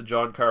prequel to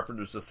John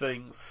Carpenter's The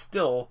Thing.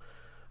 Still,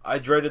 I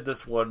dreaded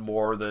this one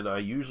more than I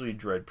usually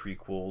dread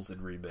prequels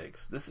and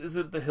remakes. This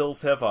isn't The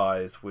Hills Have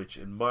Eyes, which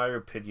in my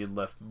opinion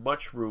left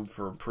much room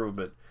for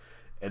improvement,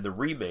 and the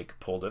remake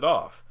pulled it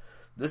off.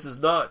 This is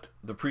not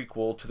the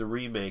prequel to the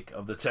remake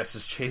of the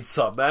Texas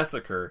Chainsaw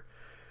Massacre.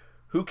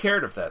 Who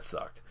cared if that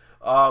sucked?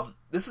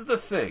 This is The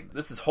Thing.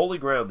 This is holy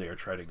ground they are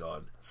treading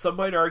on. Some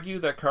might argue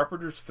that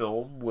Carpenter's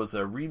film was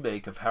a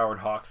remake of Howard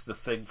Hawks' The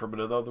Thing from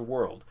Another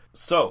World.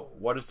 So,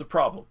 what is the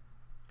problem?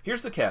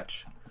 Here's the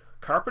catch.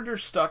 Carpenter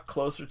stuck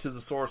closer to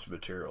the source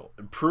material,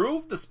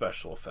 improved the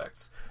special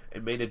effects,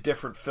 and made a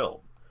different film.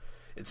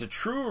 It's a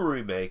true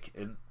remake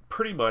in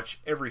pretty much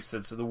every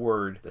sense of the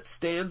word that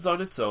stands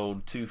on its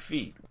own 2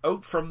 feet,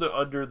 out from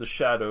under the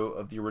shadow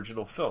of the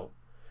original film.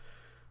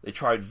 They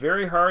tried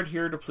very hard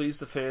here to please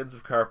the fans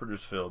of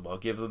Carpenter's film, I'll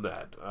give them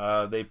that.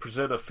 They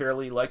present a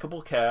fairly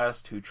likable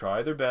cast who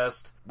try their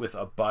best with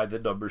a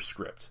by-the-numbers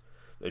script.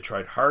 They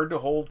tried hard to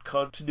hold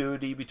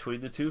continuity between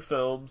the 2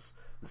 films.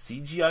 The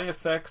CGI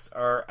effects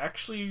are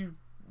actually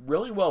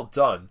really well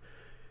done,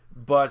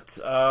 but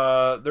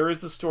there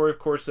is a story, of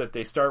course, that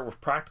they start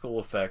with practical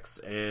effects,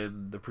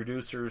 and the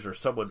producers or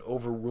someone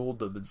overruled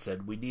them and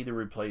said, we need to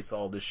replace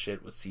all this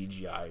shit with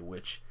CGI,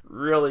 which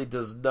really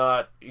does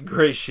not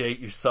ingratiate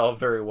yourself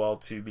very well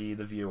to me,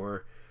 the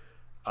viewer.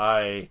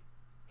 I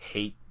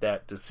hate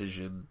that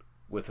decision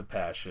with a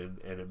passion,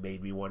 and it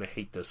made me want to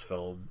hate this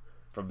film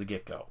from the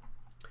get-go.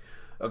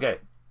 Okay.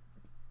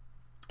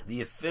 The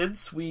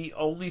events we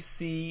only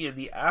see in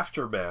the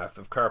aftermath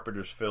of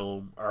Carpenter's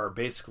film are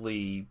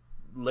basically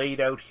laid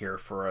out here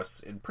for us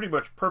in pretty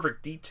much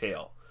perfect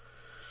detail.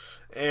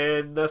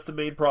 And that's the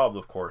main problem,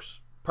 of course.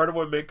 Part of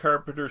what made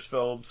Carpenter's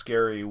film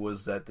scary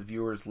was that the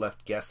viewers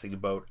left guessing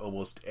about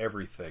almost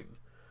everything.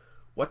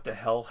 What the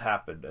hell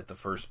happened at the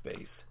first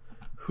base?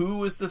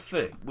 Who is the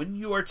thing? When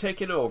you are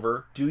taken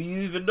over, do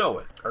you even know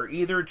it? Are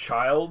either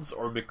Childs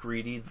or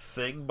MacReady the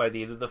thing by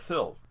the end of the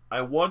film?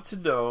 I want to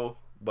know,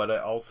 but I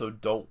also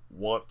don't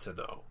want to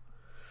know.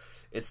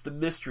 It's the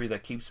mystery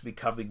that keeps me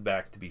coming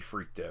back to be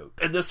freaked out.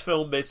 And this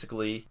film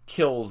basically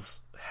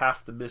kills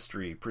half the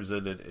mystery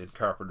presented in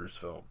Carpenter's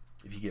film,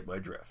 if you get my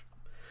drift.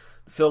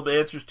 The film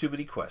answers too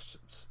many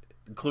questions,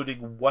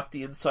 including what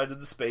the inside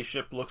of the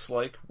spaceship looks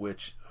like,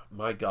 which,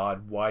 my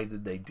God, why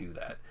did they do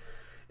that?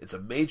 It's a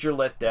major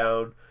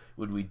letdown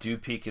when we do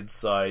peek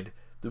inside.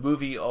 The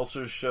movie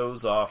also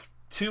shows off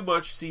too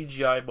much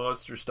CGI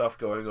monster stuff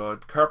going on.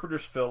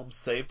 Carpenter's film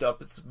saved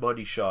up its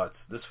money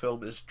shots. This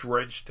film is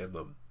drenched in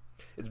them.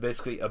 It's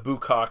basically a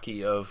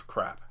bukkake of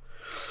crap.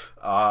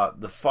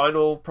 The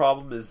final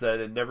problem is that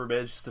it never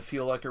manages to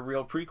feel like a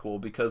real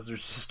prequel because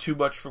there's just too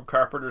much from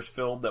Carpenter's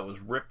film that was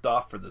ripped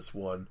off for this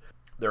one.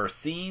 There are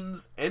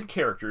scenes and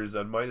characters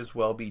that might as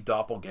well be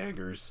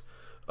doppelgangers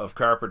of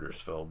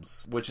Carpenter's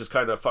films, which is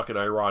kind of fucking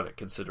ironic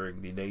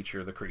considering the nature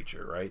of the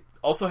creature, right?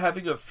 Also,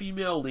 having a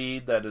female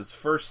lead that is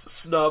first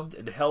snubbed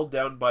and held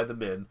down by the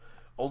men,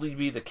 only to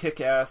be the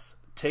kick-ass,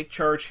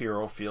 take-charge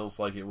hero feels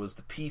like it was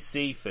the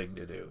PC thing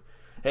to do.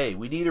 Hey,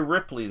 we need a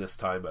Ripley this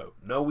time out.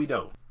 No, we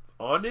don't.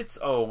 On its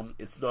own,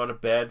 it's not a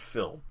bad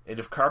film, and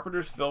if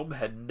Carpenter's film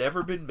had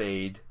never been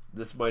made,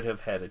 this might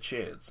have had a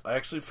chance. I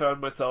actually found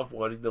myself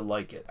wanting to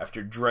like it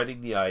after dreading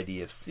the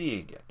idea of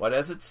seeing it. But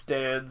as it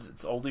stands,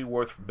 it's only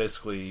worth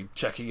basically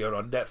checking out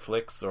on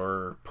Netflix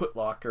or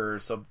Putlocker or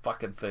some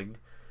fucking thing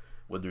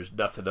when there's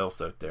nothing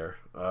else out there.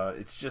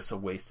 It's just a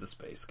waste of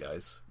space,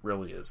 guys.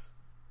 Really is.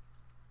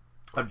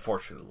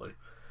 Unfortunately.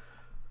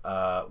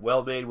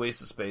 Well-made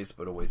waste of space,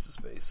 but a waste of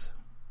space.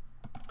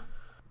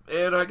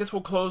 And I guess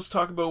we'll close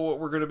talking about what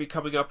we're going to be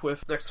coming up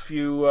with next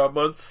few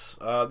months.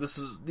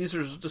 These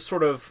are just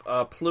sort of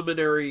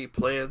preliminary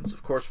plans,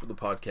 of course, for the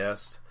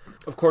podcast.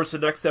 Of course, the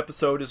next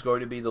episode is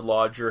going to be The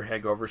Lodger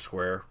Hangover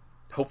Square.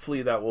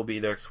 Hopefully that will be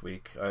next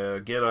week.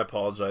 Again, I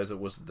apologize it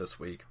wasn't this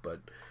week,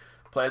 but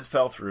plans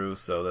fell through,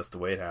 so that's the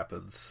way it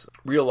happens.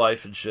 Real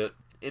life and shit.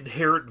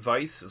 Inherent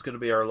Vice is going to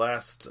be our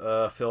last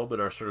film in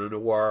our sort of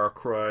noir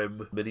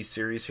crime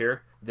miniseries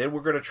here. Then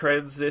we're going to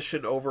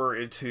transition over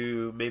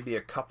into maybe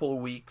a couple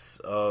of weeks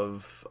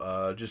of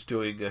just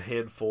doing a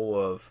handful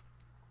of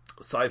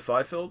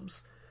sci-fi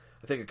films.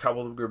 I think a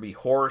couple of them are going to be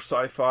horror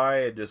sci-fi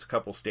and just a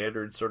couple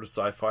standard sort of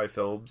sci-fi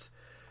films.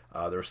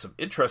 There are some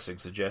interesting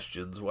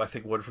suggestions. I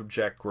think one from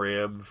Jack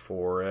Graham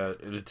for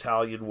an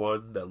Italian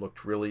one that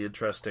looked really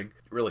interesting.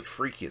 Really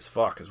freaky as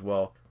fuck as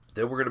well.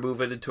 Then we're going to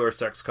move into our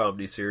sex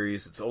comedy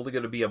series. It's only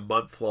going to be a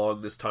month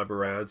long this time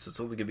around, so it's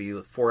only going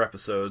to be 4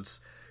 episodes.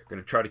 We're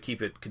going to try to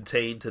keep it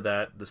contained to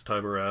that this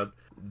time around.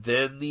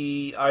 Then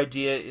the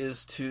idea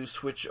is to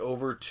switch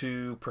over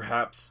to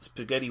perhaps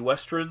spaghetti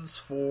westerns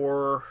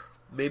for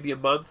maybe a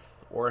month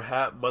or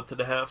month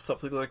and a half,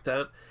 something like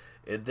that.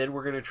 And then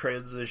we're going to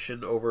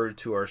transition over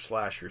to our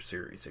slasher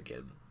series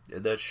again.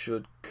 And that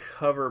should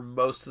cover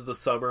most of the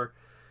summer.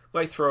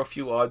 Might throw a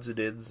few odds and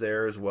ends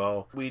there as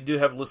well. We do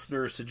have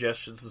listener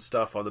suggestions and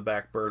stuff on the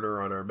back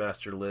burner on our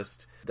master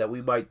list that we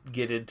might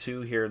get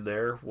into here and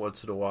there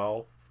once in a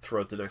while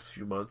throughout the next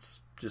few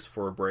months, just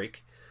for a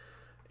break.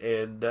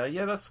 And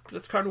yeah,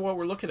 that's kind of what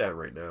we're looking at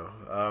right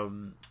now.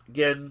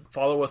 Again,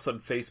 follow us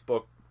on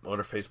Facebook, on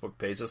our Facebook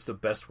page. That's the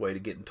best way to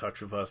get in touch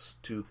with us,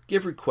 to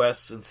give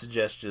requests and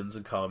suggestions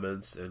and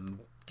comments and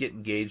get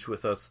engaged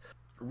with us.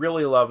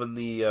 Really loving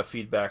the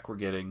feedback we're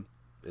getting.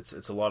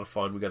 It's a lot of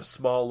fun. We got a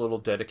small little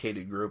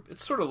dedicated group.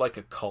 It's sort of like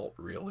a cult,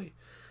 really.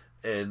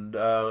 And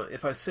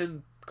if I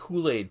send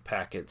Kool-Aid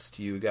packets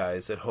to you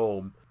guys at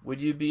home, would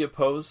you be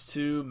opposed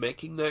to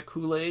making that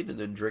Kool-Aid and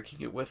then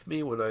drinking it with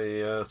me when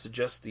I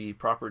suggest the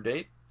proper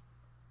date?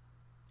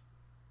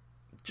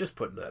 Just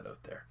putting that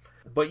out there.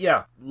 But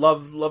yeah,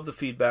 love the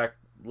feedback.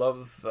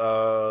 Love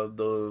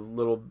the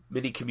little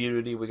mini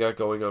community we got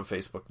going on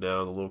Facebook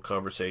now, the little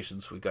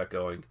conversations we got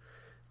going.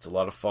 It's a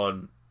lot of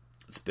fun.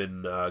 It's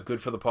been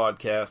good for the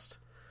podcast.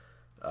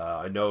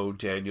 I know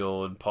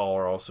Daniel and Paul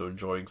are also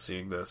enjoying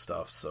seeing that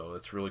stuff, so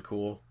it's really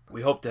cool.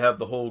 We hope to have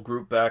the whole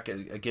group back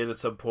again at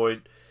some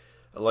point.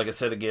 Like I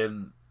said,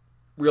 again,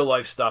 real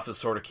life stuff is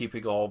sort of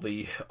keeping all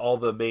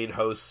the main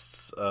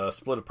hosts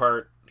split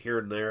apart here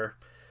and there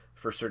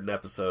for certain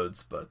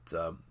episodes, but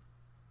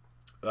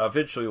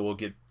eventually we'll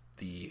get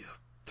the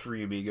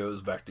Three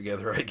Amigos back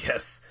together, I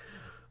guess.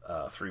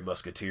 Three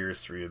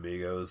Musketeers, Three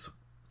Amigos,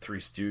 Three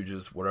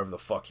Stooges, whatever the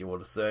fuck you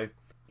want to say.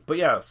 But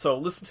yeah, so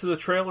listen to the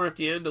trailer at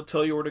the end. It'll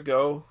tell you where to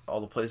go,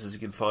 all the places you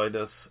can find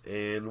us,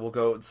 and we'll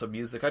go with some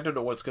music. I don't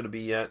know what it's going to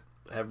be yet.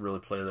 I haven't really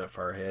planned that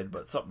far ahead,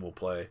 but something will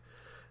play.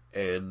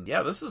 And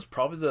yeah, this is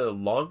probably the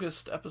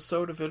longest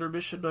episode of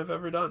Intermission I've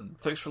ever done.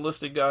 Thanks for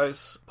listening,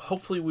 guys.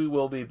 Hopefully we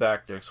will be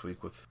back next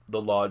week with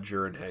The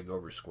Lodger and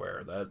Hangover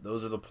Square.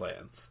 Those are the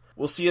plans.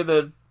 We'll see you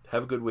then.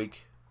 Have a good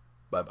week.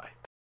 Bye-bye.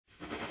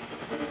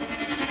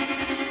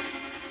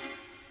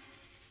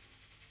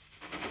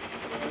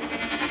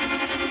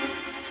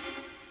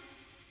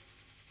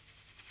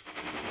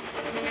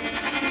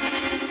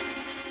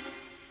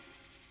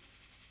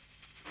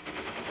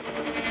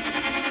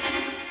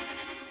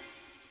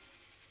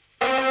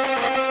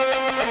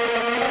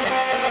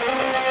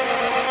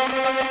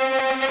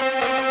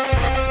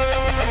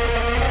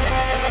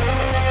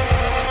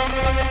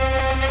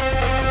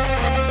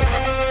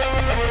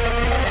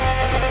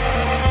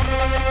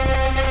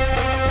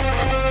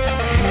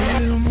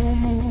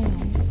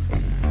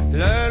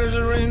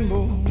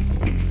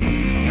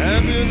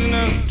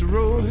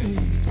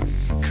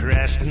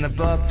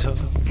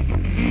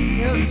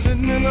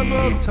 Sitting in the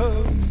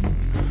bathtub,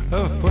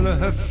 full of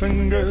her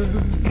fingers,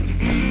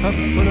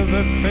 full of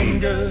her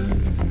fingers.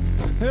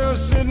 You're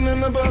sitting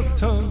in the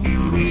bathtub,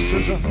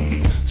 says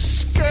I'm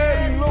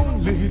scared and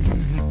lonely.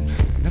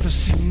 Never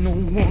seen no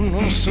one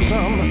else, says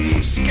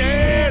I'm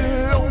scared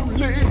and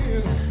lonely.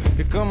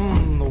 Here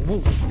come the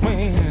wolf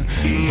man,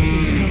 hey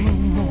little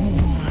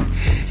more,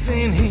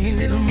 saying hey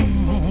little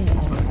more,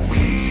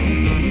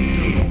 saying hey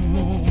little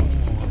more.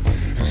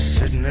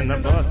 Sitting in the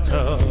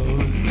bathtub,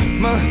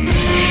 my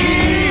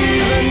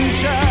heathen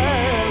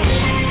child.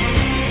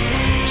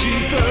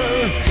 She's a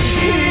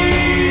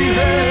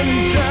heathen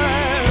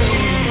child.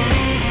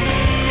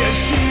 Yeah,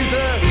 she's a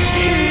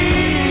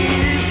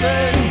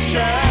heathen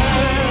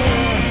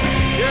child.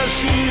 Yeah,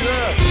 she's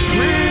a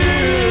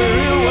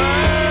real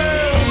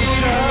wild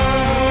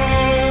child.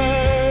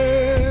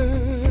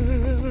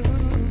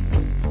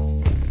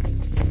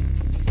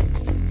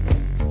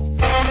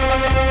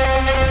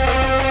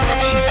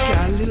 She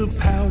got a little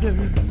powder.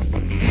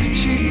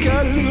 She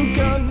got a little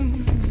gun.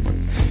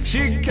 She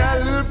got a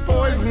little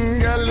poison,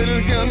 got a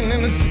little gun,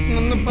 and it's sitting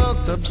in the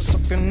bathtub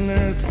sucking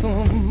her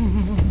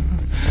thumb.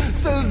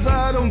 Says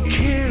I don't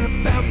care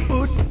about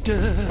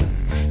Buddha,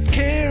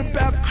 care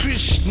about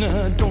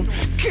Krishna, don't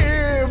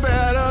care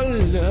about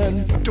Allah,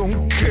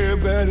 don't care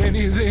about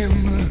any of them.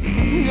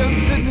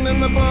 Just sitting in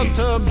the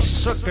bathtub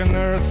sucking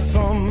her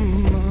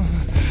thumb.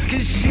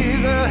 'Cause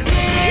she's a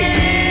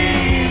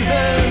heathen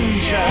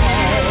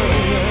child.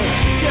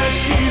 Yeah,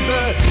 she's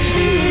a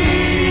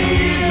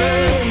heathen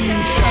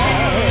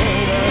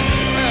child.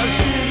 Yeah,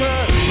 she's a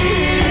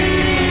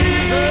heathen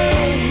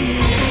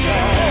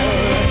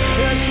child.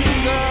 Yeah,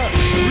 she's a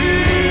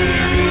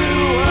real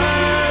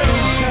wild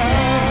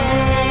child.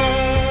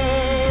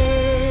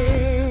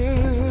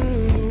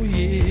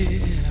 Yeah,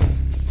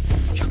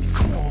 you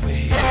come over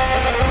here.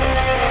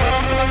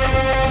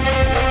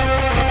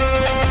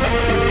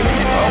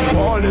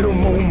 Oh, little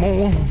Momo.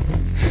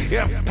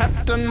 Yeah,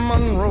 Patton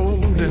Monroe.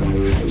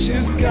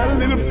 She's got a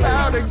little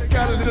powder,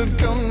 got a little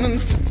gun, and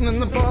sitting in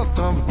the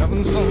bathtub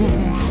having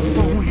some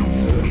fun.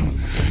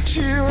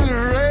 She was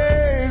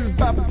raised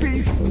by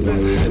beasts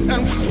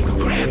and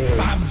photographed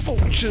by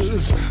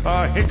vultures.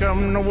 Here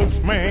come the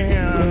wolf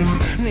man,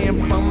 the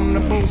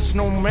abominable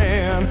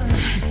snowman.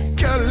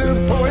 Got a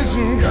little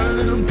poison, got a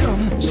little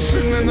gun,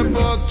 sitting in the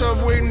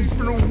bathtub waiting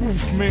for the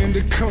wolf man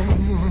to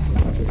come.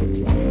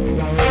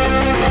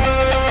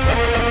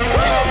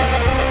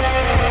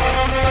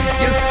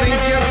 You think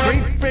your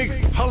great big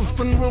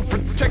husband will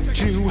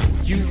protect you?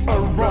 You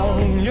are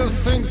wrong. You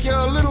think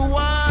your little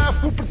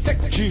wife will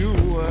protect you?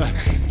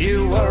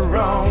 You are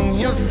wrong.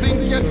 You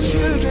think your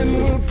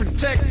children will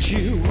protect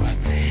you?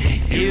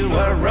 You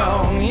are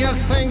wrong. You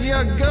think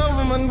your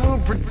government will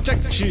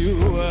protect you?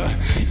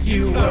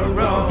 You are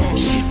wrong.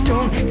 She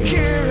don't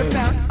care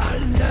about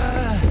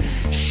Allah.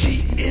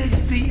 She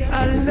is the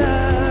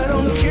Allah.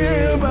 Don't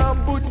care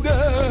about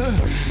Buddha.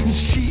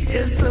 She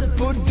is the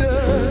Buddha.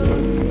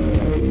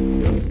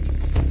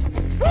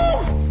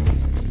 Woo!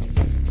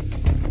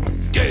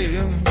 Yeah.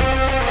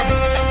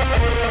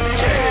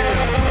 Yeah.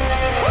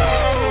 Woo!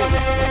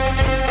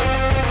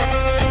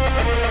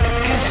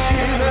 'Cause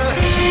she's a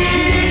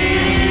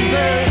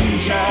heathen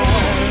child.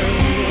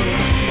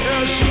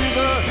 Yeah, she's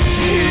a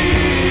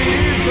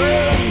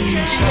heathen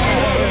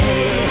child.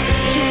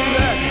 She's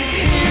a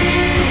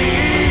heathen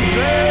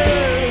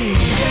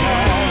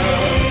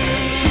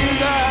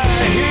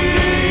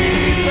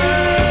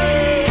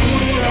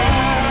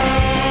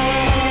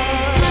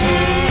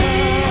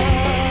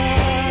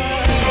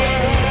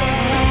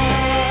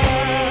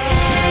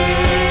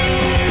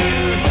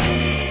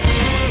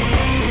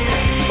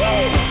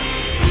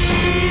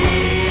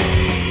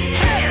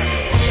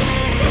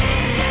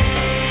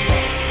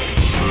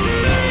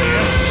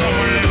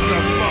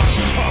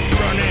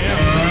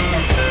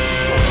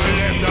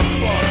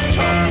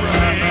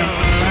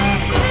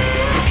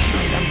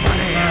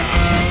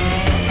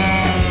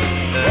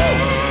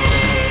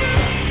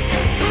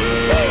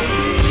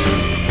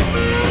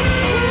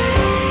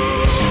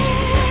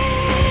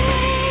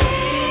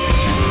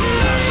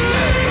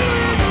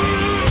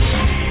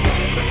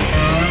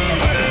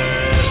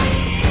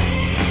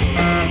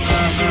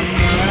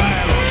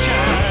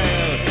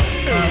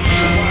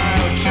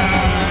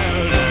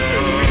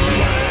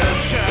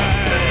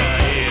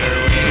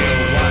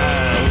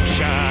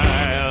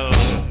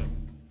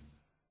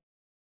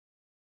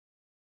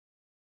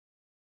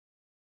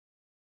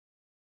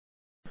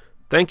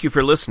Thank you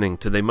for listening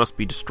to They Must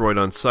Be Destroyed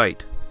on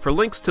Sight. For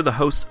links to the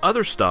host's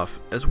other stuff,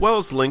 as well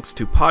as links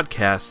to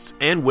podcasts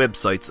and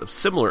websites of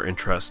similar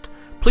interest,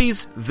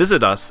 please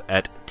visit us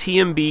at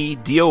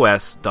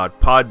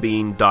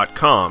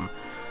tmbdos.podbean.com.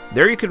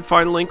 There you can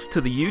find links to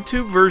the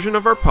YouTube version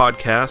of our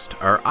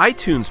podcast, our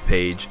iTunes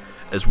page,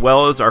 as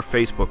well as our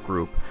Facebook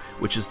group,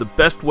 which is the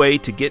best way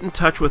to get in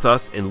touch with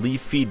us and leave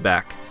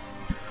feedback.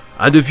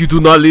 And if you do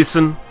not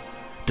listen,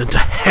 then to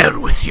hell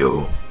with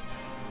you.